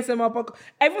an ASMR podcast.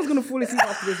 Everyone's going to fall asleep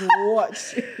after this.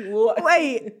 Watch.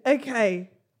 Wait, okay.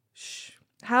 Shh.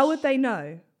 How would they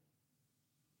know?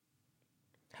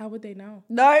 How would they know?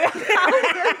 No.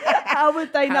 How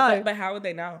would they know? But how would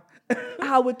they know?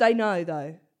 How would they know,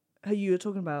 though? Who you were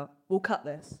talking about? We'll cut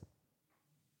this.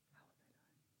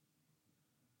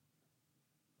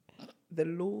 The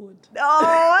Lord.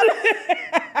 Oh,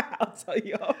 I'll tell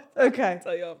you after. okay. I'll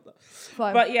tell you after.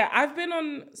 Fine. But yeah, I've been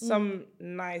on some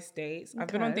nice dates. I've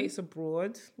been on Okay. dates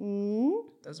abroad.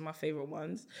 Those are my favorite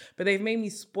ones. But they've made me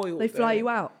spoiled. They fly you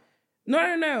out?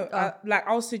 No.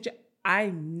 I'll suggest.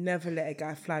 I never let a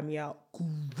guy fly me out.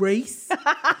 Grace.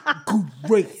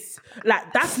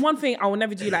 Like, that's one thing I will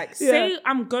never do. Like, say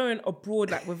I'm going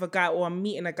abroad, like, with a guy, or I'm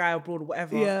meeting a guy abroad or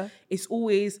whatever. Yeah. It's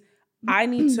always, I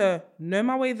need to know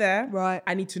my way there. Right.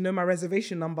 I need to know my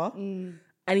reservation number.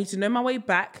 I need to know my way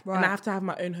back. Right. And I have to have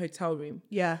my own hotel room.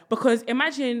 Yeah. Because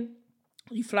imagine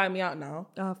you fly me out now.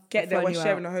 Get there, we're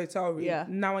sharing a hotel room. Yeah.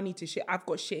 Now I need to shit. I've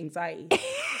got shit anxiety.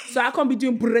 So I can't be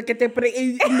doing in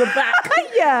the back.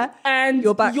 Yeah. And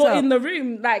You're backed up. in the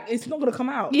room, like, it's not going to come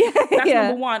out. Yeah. That's Yeah.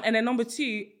 number one. And then number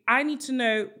two, I need to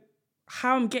know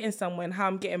how I'm getting somewhere and how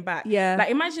I'm getting back. Yeah. Like,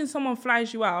 imagine someone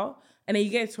flies you out and then you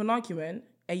get into an argument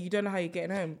and you don't know how you're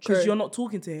getting home because True. you're not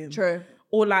talking to him. True.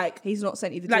 Or like, He's not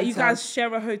sent you the like details. you guys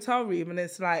share a hotel room and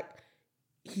it's like,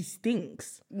 he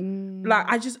stinks. Like,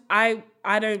 I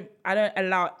don't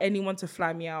allow anyone to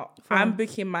fly me out. I'm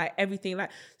booking my everything. Like,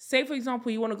 say for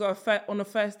example, you want to go on a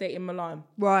first date in Milan.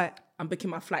 Right. I'm booking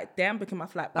my flight there. I'm booking my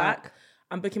flight back.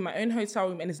 I'm booking my own hotel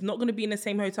room, and it's not going to be in the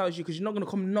same hotel as you because you're not going to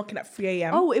come knocking at 3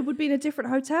 a.m. Oh, it would be in a different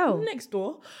hotel. Next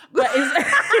door. But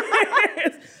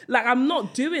it's like, I'm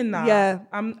not doing that. Yeah.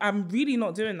 I'm really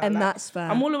not doing that. And Like, that's fair.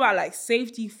 I'm all about like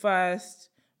safety first.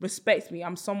 Respect me.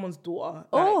 I'm someone's daughter.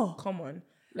 Like, come on.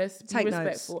 Let's Take be notes,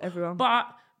 respectful. everyone. But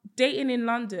dating in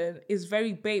London is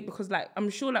very big because, like, I'm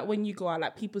sure like when you go out,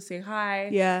 like, people say hi.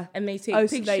 Yeah. And they take Oh,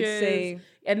 so pictures. they see.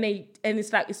 And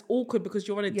it's like, it's awkward because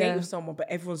you're on a date Yeah. with someone, but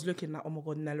everyone's looking like, oh my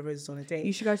God, Nella is on a date.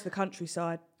 You should go to the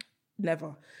countryside.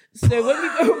 Never. So when we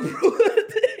go abroad,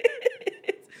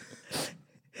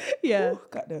 Yeah.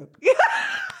 goddamn.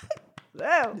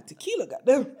 Wow. The tequila,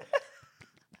 goddamn.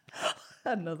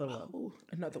 Another one. Oh,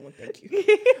 another one, thank you.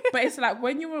 But it's like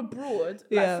when you're abroad, like,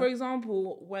 Yeah. for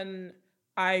example, when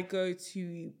I go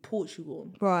to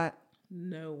Portugal, Right.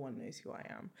 no one knows who I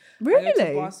am. I Really? go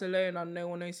to Barcelona, no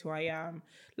one knows who I am.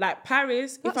 Like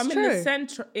Paris, if That's I'm in true. the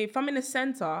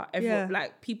center, everyone, Yeah.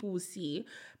 like, people will see.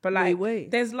 But like, Oui.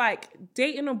 there's like,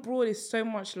 dating abroad is so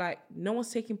much like, no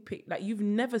one's taking like, you've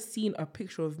never seen a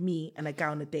picture of me and a guy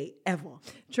on a date ever.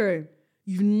 True.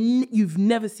 You've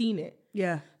never seen it.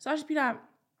 Yeah. So I just be like,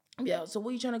 yeah, so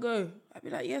where you trying to go? I'd be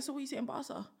like, yeah, so where you sitting in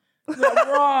Barca? I'd be like,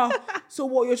 raw. So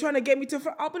what, you're trying to get me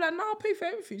to... I'll be like, no, I'll pay for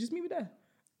everything. Just meet me there.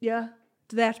 Yeah.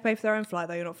 Do they have to pay for their own flight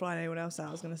though? You're not flying anyone else out,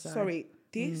 I was going to say. Sorry,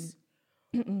 this...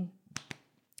 I'm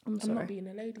sorry. not being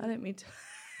a lady. I don't mean to...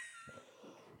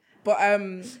 But,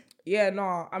 yeah,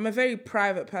 no, I'm a very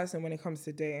private person when it comes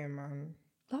to dating, man.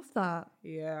 Love that.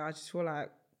 Yeah, I just feel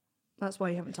like That's why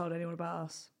you haven't told anyone about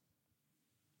us.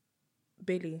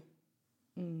 Billy.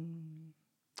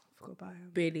 Forgot about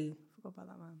him. Billy. Forgot about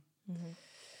that man.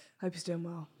 Hope he's doing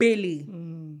well. Billy.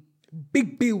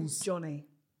 Big bills. Johnny.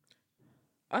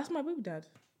 That's my baby dad.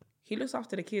 He looks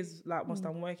after the kids, like, whilst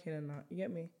I'm working and that. You get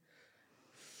me?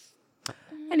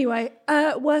 Anyway,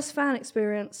 worst fan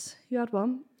experience. You had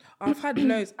one? I've had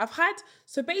loads.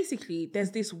 So basically,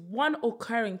 there's this one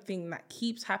occurring thing that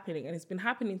keeps happening, and it's been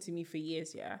happening to me for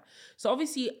years, yeah? So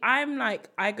obviously, I'm like,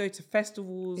 I go to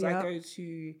festivals, I Yeah. go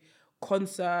to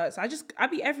concerts, I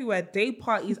be everywhere, day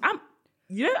parties.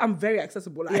 I'm very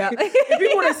accessible. Like, Yeah. if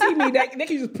people want to see me, they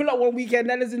can just pull up one weekend,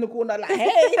 Nella's in the corner, like, hey.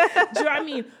 Do you know what I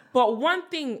mean? But one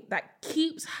thing that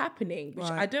keeps happening, which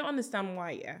Right. I don't understand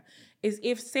why, yeah, is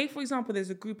if, say, for example, there's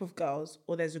a group of girls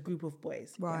or there's a group of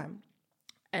boys. Right. Yeah?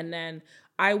 And then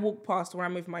I walk past where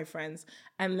I'm with my friends,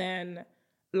 and then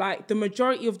like the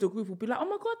majority of the group will be like, oh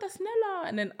my God, that's Nella.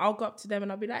 And then I'll go up to them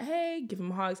and I'll be like, hey, give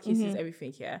them hugs, kisses,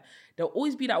 everything, yeah. There'll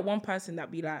always be that one person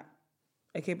that be like,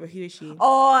 okay, but who is she?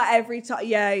 Oh, every time.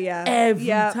 Yeah. Every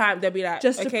time they'll be like,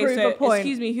 just okay, to prove so, a point.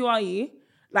 excuse me, who are you?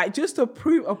 Like, just to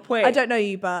prove a point. I don't know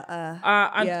you, but...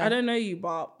 I don't know you,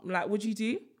 but like, what'd you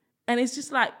do? And it's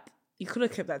just like, you could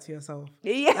have kept that to yourself.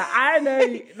 Yeah. Like, I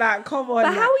know, like, come on. But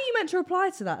like, how are you meant to reply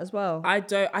to that as well?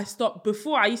 I stopped.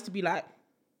 Before, I used to be like...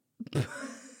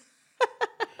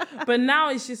 But now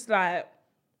it's just like,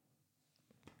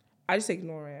 I just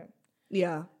ignore it.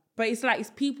 Yeah. But it's like,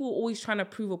 it's people always trying to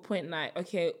prove a point. Like,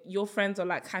 okay, your friends are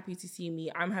like happy to see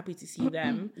me. I'm happy to see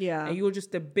them. Yeah. And you're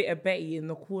just a bit of Betty in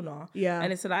the corner. Yeah.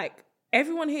 And it's like,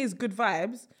 everyone here is good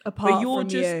vibes. Apart but you're from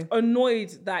just you.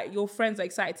 annoyed that your friends are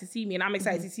excited to see me and I'm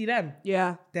excited to see them.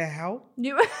 Yeah. The hell?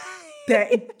 You...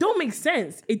 It don't make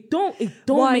sense. It don't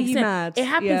Why make are you sense. mad? It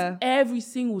happens Yeah. every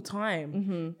single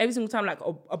time. Every single time, like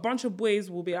a bunch of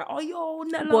boys will be like, oh, yo,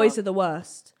 Nella. Boys are the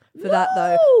worst for that,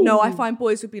 though. No, I find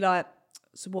boys would be like,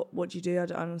 so what do you do? I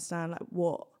don't understand. Like,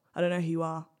 what? I don't know who you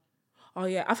are. Oh,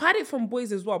 yeah. I've had it from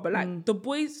boys as well. But, like, the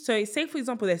boys... So, say, for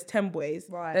example, there's 10 boys.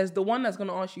 Right. There's the one that's going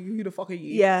to ask you, who the fuck are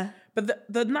you? Yeah.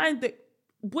 But the 9... The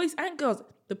boys and girls,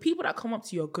 the people that come up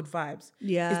to you are good vibes.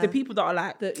 Yeah. It's the people that are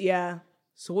like... Yeah.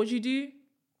 So, what do you do?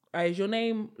 Is your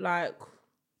name, like,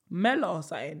 Mela or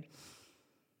something?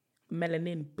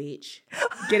 Melanin, bitch.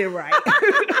 Get it right.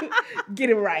 Get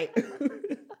it right.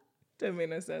 Don't make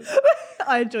no sense.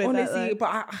 I enjoy Honestly, that, though. but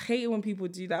I hate it when people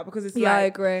do that because it's Yeah, like... I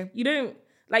agree. You don't...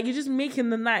 Like, you're just making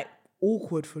the night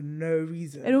awkward for no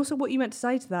reason. And also what you meant to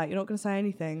say to that. You're not going to say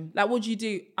anything. Like, what do you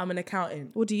do? I'm an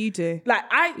accountant. What do you do? Like,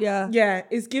 yeah,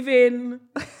 it's giving...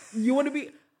 You want to be...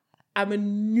 I'm a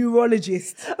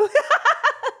neurologist.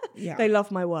 Yeah. They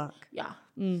love my work. Yeah.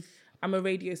 I'm a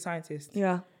radio scientist.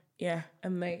 Yeah. Yeah.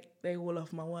 And they all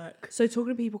love my work. So talking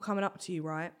to people coming up to you,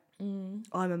 right? I'm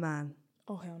a man.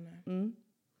 Oh, hell no.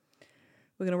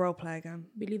 We're going to role play again.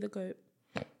 Billy the Goat.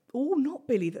 Oh, not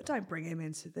Billy. Don't bring him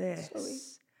into this. Sorry.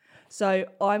 So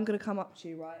I'm going to come up to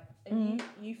you, right? And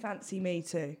you fancy me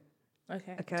too.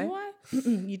 Okay. Okay. Do I?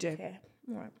 You do. Okay.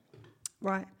 All right.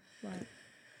 Right. Right.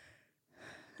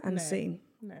 And No. scene.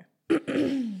 No.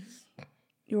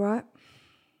 You all right?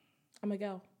 I'm a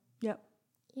girl. Yep.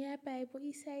 Yeah, babe. What are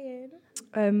you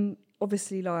saying?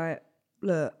 Obviously, like,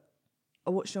 look, I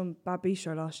watched you on Bad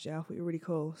Bistro last year. I thought you were really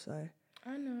cool, so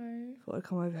I know. thought I'd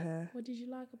come over here. What did you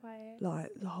like about it?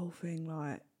 Like, the whole thing,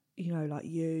 like, you know, like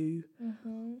you,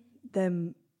 Mm-hmm.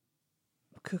 them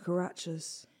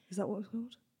cucarachas. Is that what it's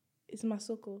called? It's my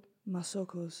suckle.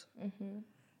 Masocos. Mm-hmm.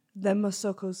 Them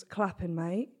masocos clapping,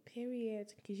 mate.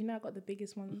 Period. Because you know I got the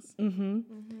biggest ones.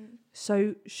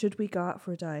 So, should we go out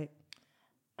for a date?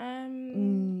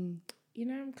 You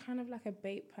know, I'm kind of like a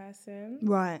bait person.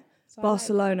 Right. So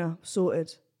Barcelona,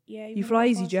 sorted. Yeah. You fly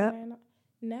EasyJet?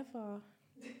 Never.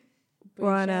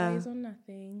 Ryanair. British or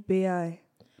nothing. BA.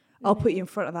 I'll put you in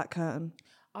front of that curtain.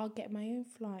 I'll get my own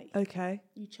flight. Okay.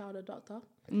 You child a doctor.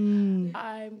 I'm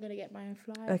going to get my own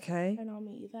flight. Okay. And I'll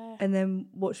meet you there. And then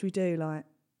what should we do? Like,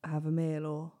 have a meal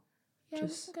or Yeah,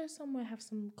 just we can go somewhere, have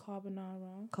some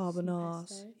carbonara. carbonars?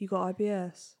 Some pesto. You got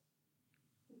IBS?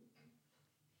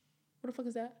 What the fuck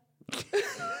is that?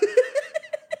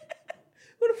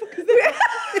 What the fuck is that?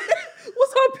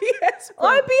 What's IBS?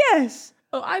 IBS?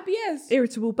 Oh, IBS.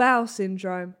 Irritable bowel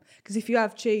syndrome. Because if you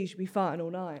have cheese, you'll be farting all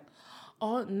night.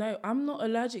 Oh, no. I'm not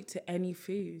allergic to any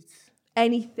foods.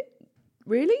 Anything?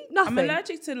 Really? Nothing? I'm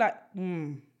allergic to like...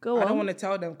 Go I on. don't want to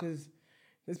tell them because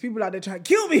there's people out there trying to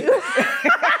kill me.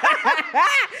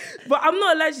 But I'm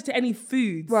not allergic to any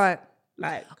foods. Right.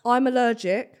 Like... I'm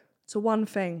allergic to one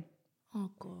thing. Oh,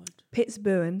 God.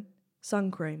 Pittsburgh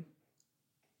sun cream.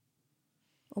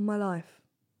 On my life.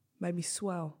 Made me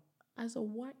swell. As a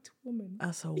white woman.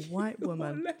 As a white I'm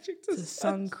woman. allergic To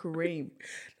sun cream.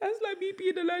 That's like me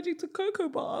being allergic to cocoa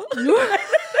bar. That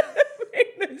don't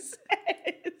make no sense.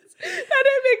 That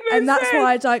don't make no sense. And that's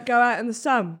why I don't go out in the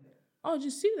sun. Oh,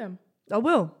 just sue them. I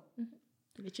will.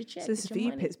 Get your check. So this is get for your you,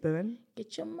 money. Pittsburgh.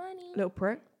 Get your money. Little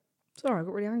prick. Sorry, I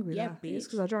got really angry Yeah, there. bitch. It's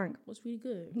because I drank. What's really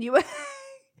good? You.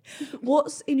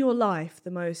 What's in your life the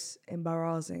most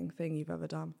embarrassing thing you've ever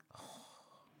done?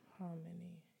 How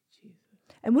many? Jesus.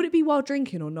 And would it be while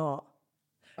drinking or not?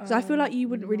 Because I feel like you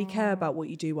wouldn't really care about what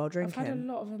you do while I've drinking. had a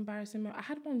lot of embarrassing moments. I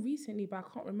had one recently, but I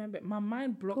can't remember it. My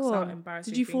mind blocks Go out on.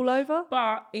 embarrassing Did you things. fall over?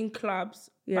 But in clubs,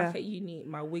 Yeah. back at uni,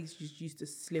 my wigs just used to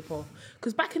slip off.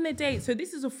 Because back in the day, so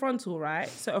this is a frontal, right?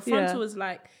 So a frontal is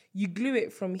like, you glue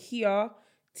it from here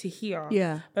to here.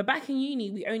 Yeah. But back in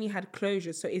uni, we only had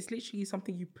closures. So it's literally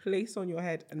something you place on your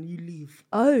head and you leave.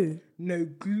 Oh. No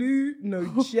glue,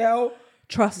 no gel.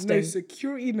 Trusting. No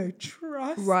security, no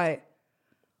trust. Right.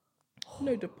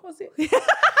 No deposit.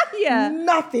 Yeah.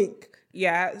 Nothing.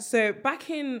 Yeah. So back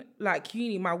in like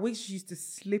uni, my wigs used to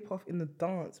slip off in the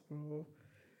dance, bro.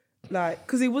 Like,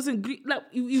 because it wasn't like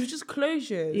it was just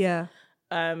closures. Yeah.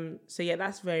 So yeah,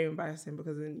 that's very embarrassing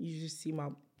because then you just see my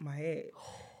hair.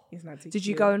 It's not Did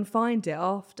you go and find it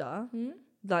after,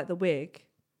 like the wig,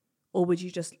 or would you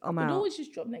just It would always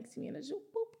just drop next to me and I just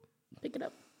boop, pick it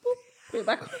up, boop, put it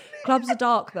back on. Clubs are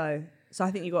dark though, so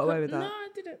I think you got away with that. No, I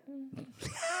didn't.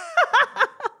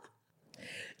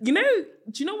 Do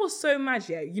you know what's so mad?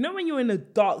 Yeah, you know when you're in a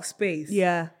dark space.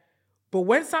 Yeah. But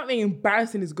when something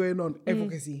embarrassing is going on, everyone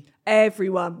can see.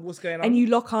 Everyone. What's going on? And you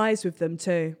lock eyes with them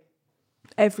too.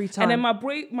 Every time. And then my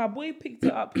boy picked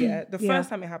it up, yeah. The first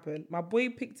time it happened, my boy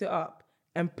picked it up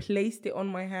and placed it on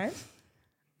my hand.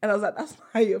 And I was like, that's not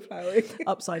how you apply wig.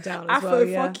 Upside down as Afro, well,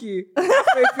 yeah. fuck you. Afro,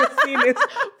 if you're seeing this,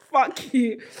 fuck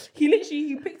you.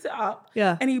 He picked it up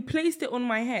and he placed it on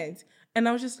my head. And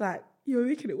I was just like, you're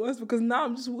making it worse because now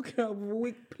I'm just walking out with a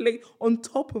wig plate on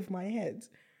top of my head.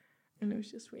 And it was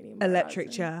just really embarrassing.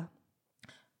 Electric chair.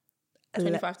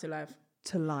 25 to life.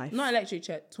 To life. Not electric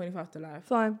chair, 25 to life.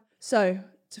 Fine. So,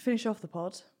 to finish off the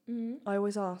pod, I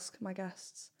always ask my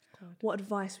guests, what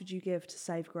advice would you give to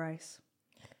save Grace?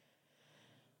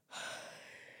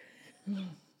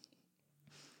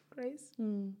 Grace?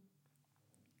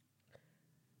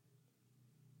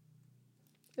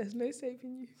 There's no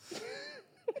saving you.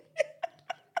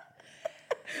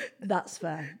 That's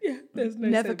fair. Yeah, there's no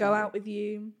Never saving go you. out with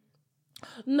you.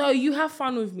 No, you have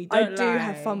fun with me. I Don't do lie.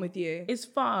 have fun with you. It's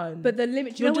fun. But the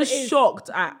limit, do you You're know what just it is? shocked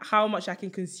at how much I can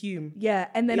consume. Yeah,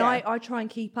 and then Yeah. I try and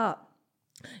keep up.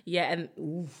 Yeah, and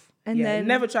oof. And yeah, then-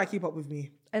 never try to keep up with me.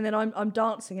 And then I'm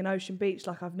dancing in Ocean Beach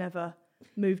like I've never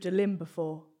moved a limb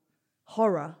before.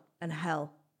 Horror and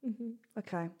hell.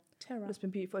 Okay. Terror. It's been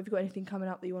beautiful. Have you got anything coming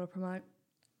up that you want to promote?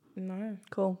 No.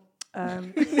 Cool.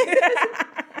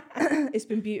 It's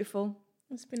been beautiful.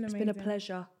 It's been It's amazing. been a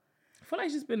pleasure. I feel like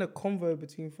it's just been a convo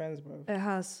between friends, bro. It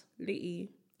has.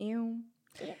 Litty. Ew.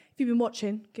 Yeah. If you've been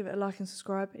watching, give it a like and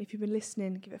subscribe. If you've been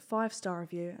listening, give it a 5-star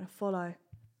review and a follow.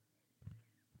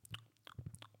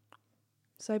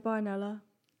 Say bye, Nella.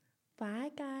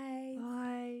 Bye, guys.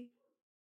 Bye.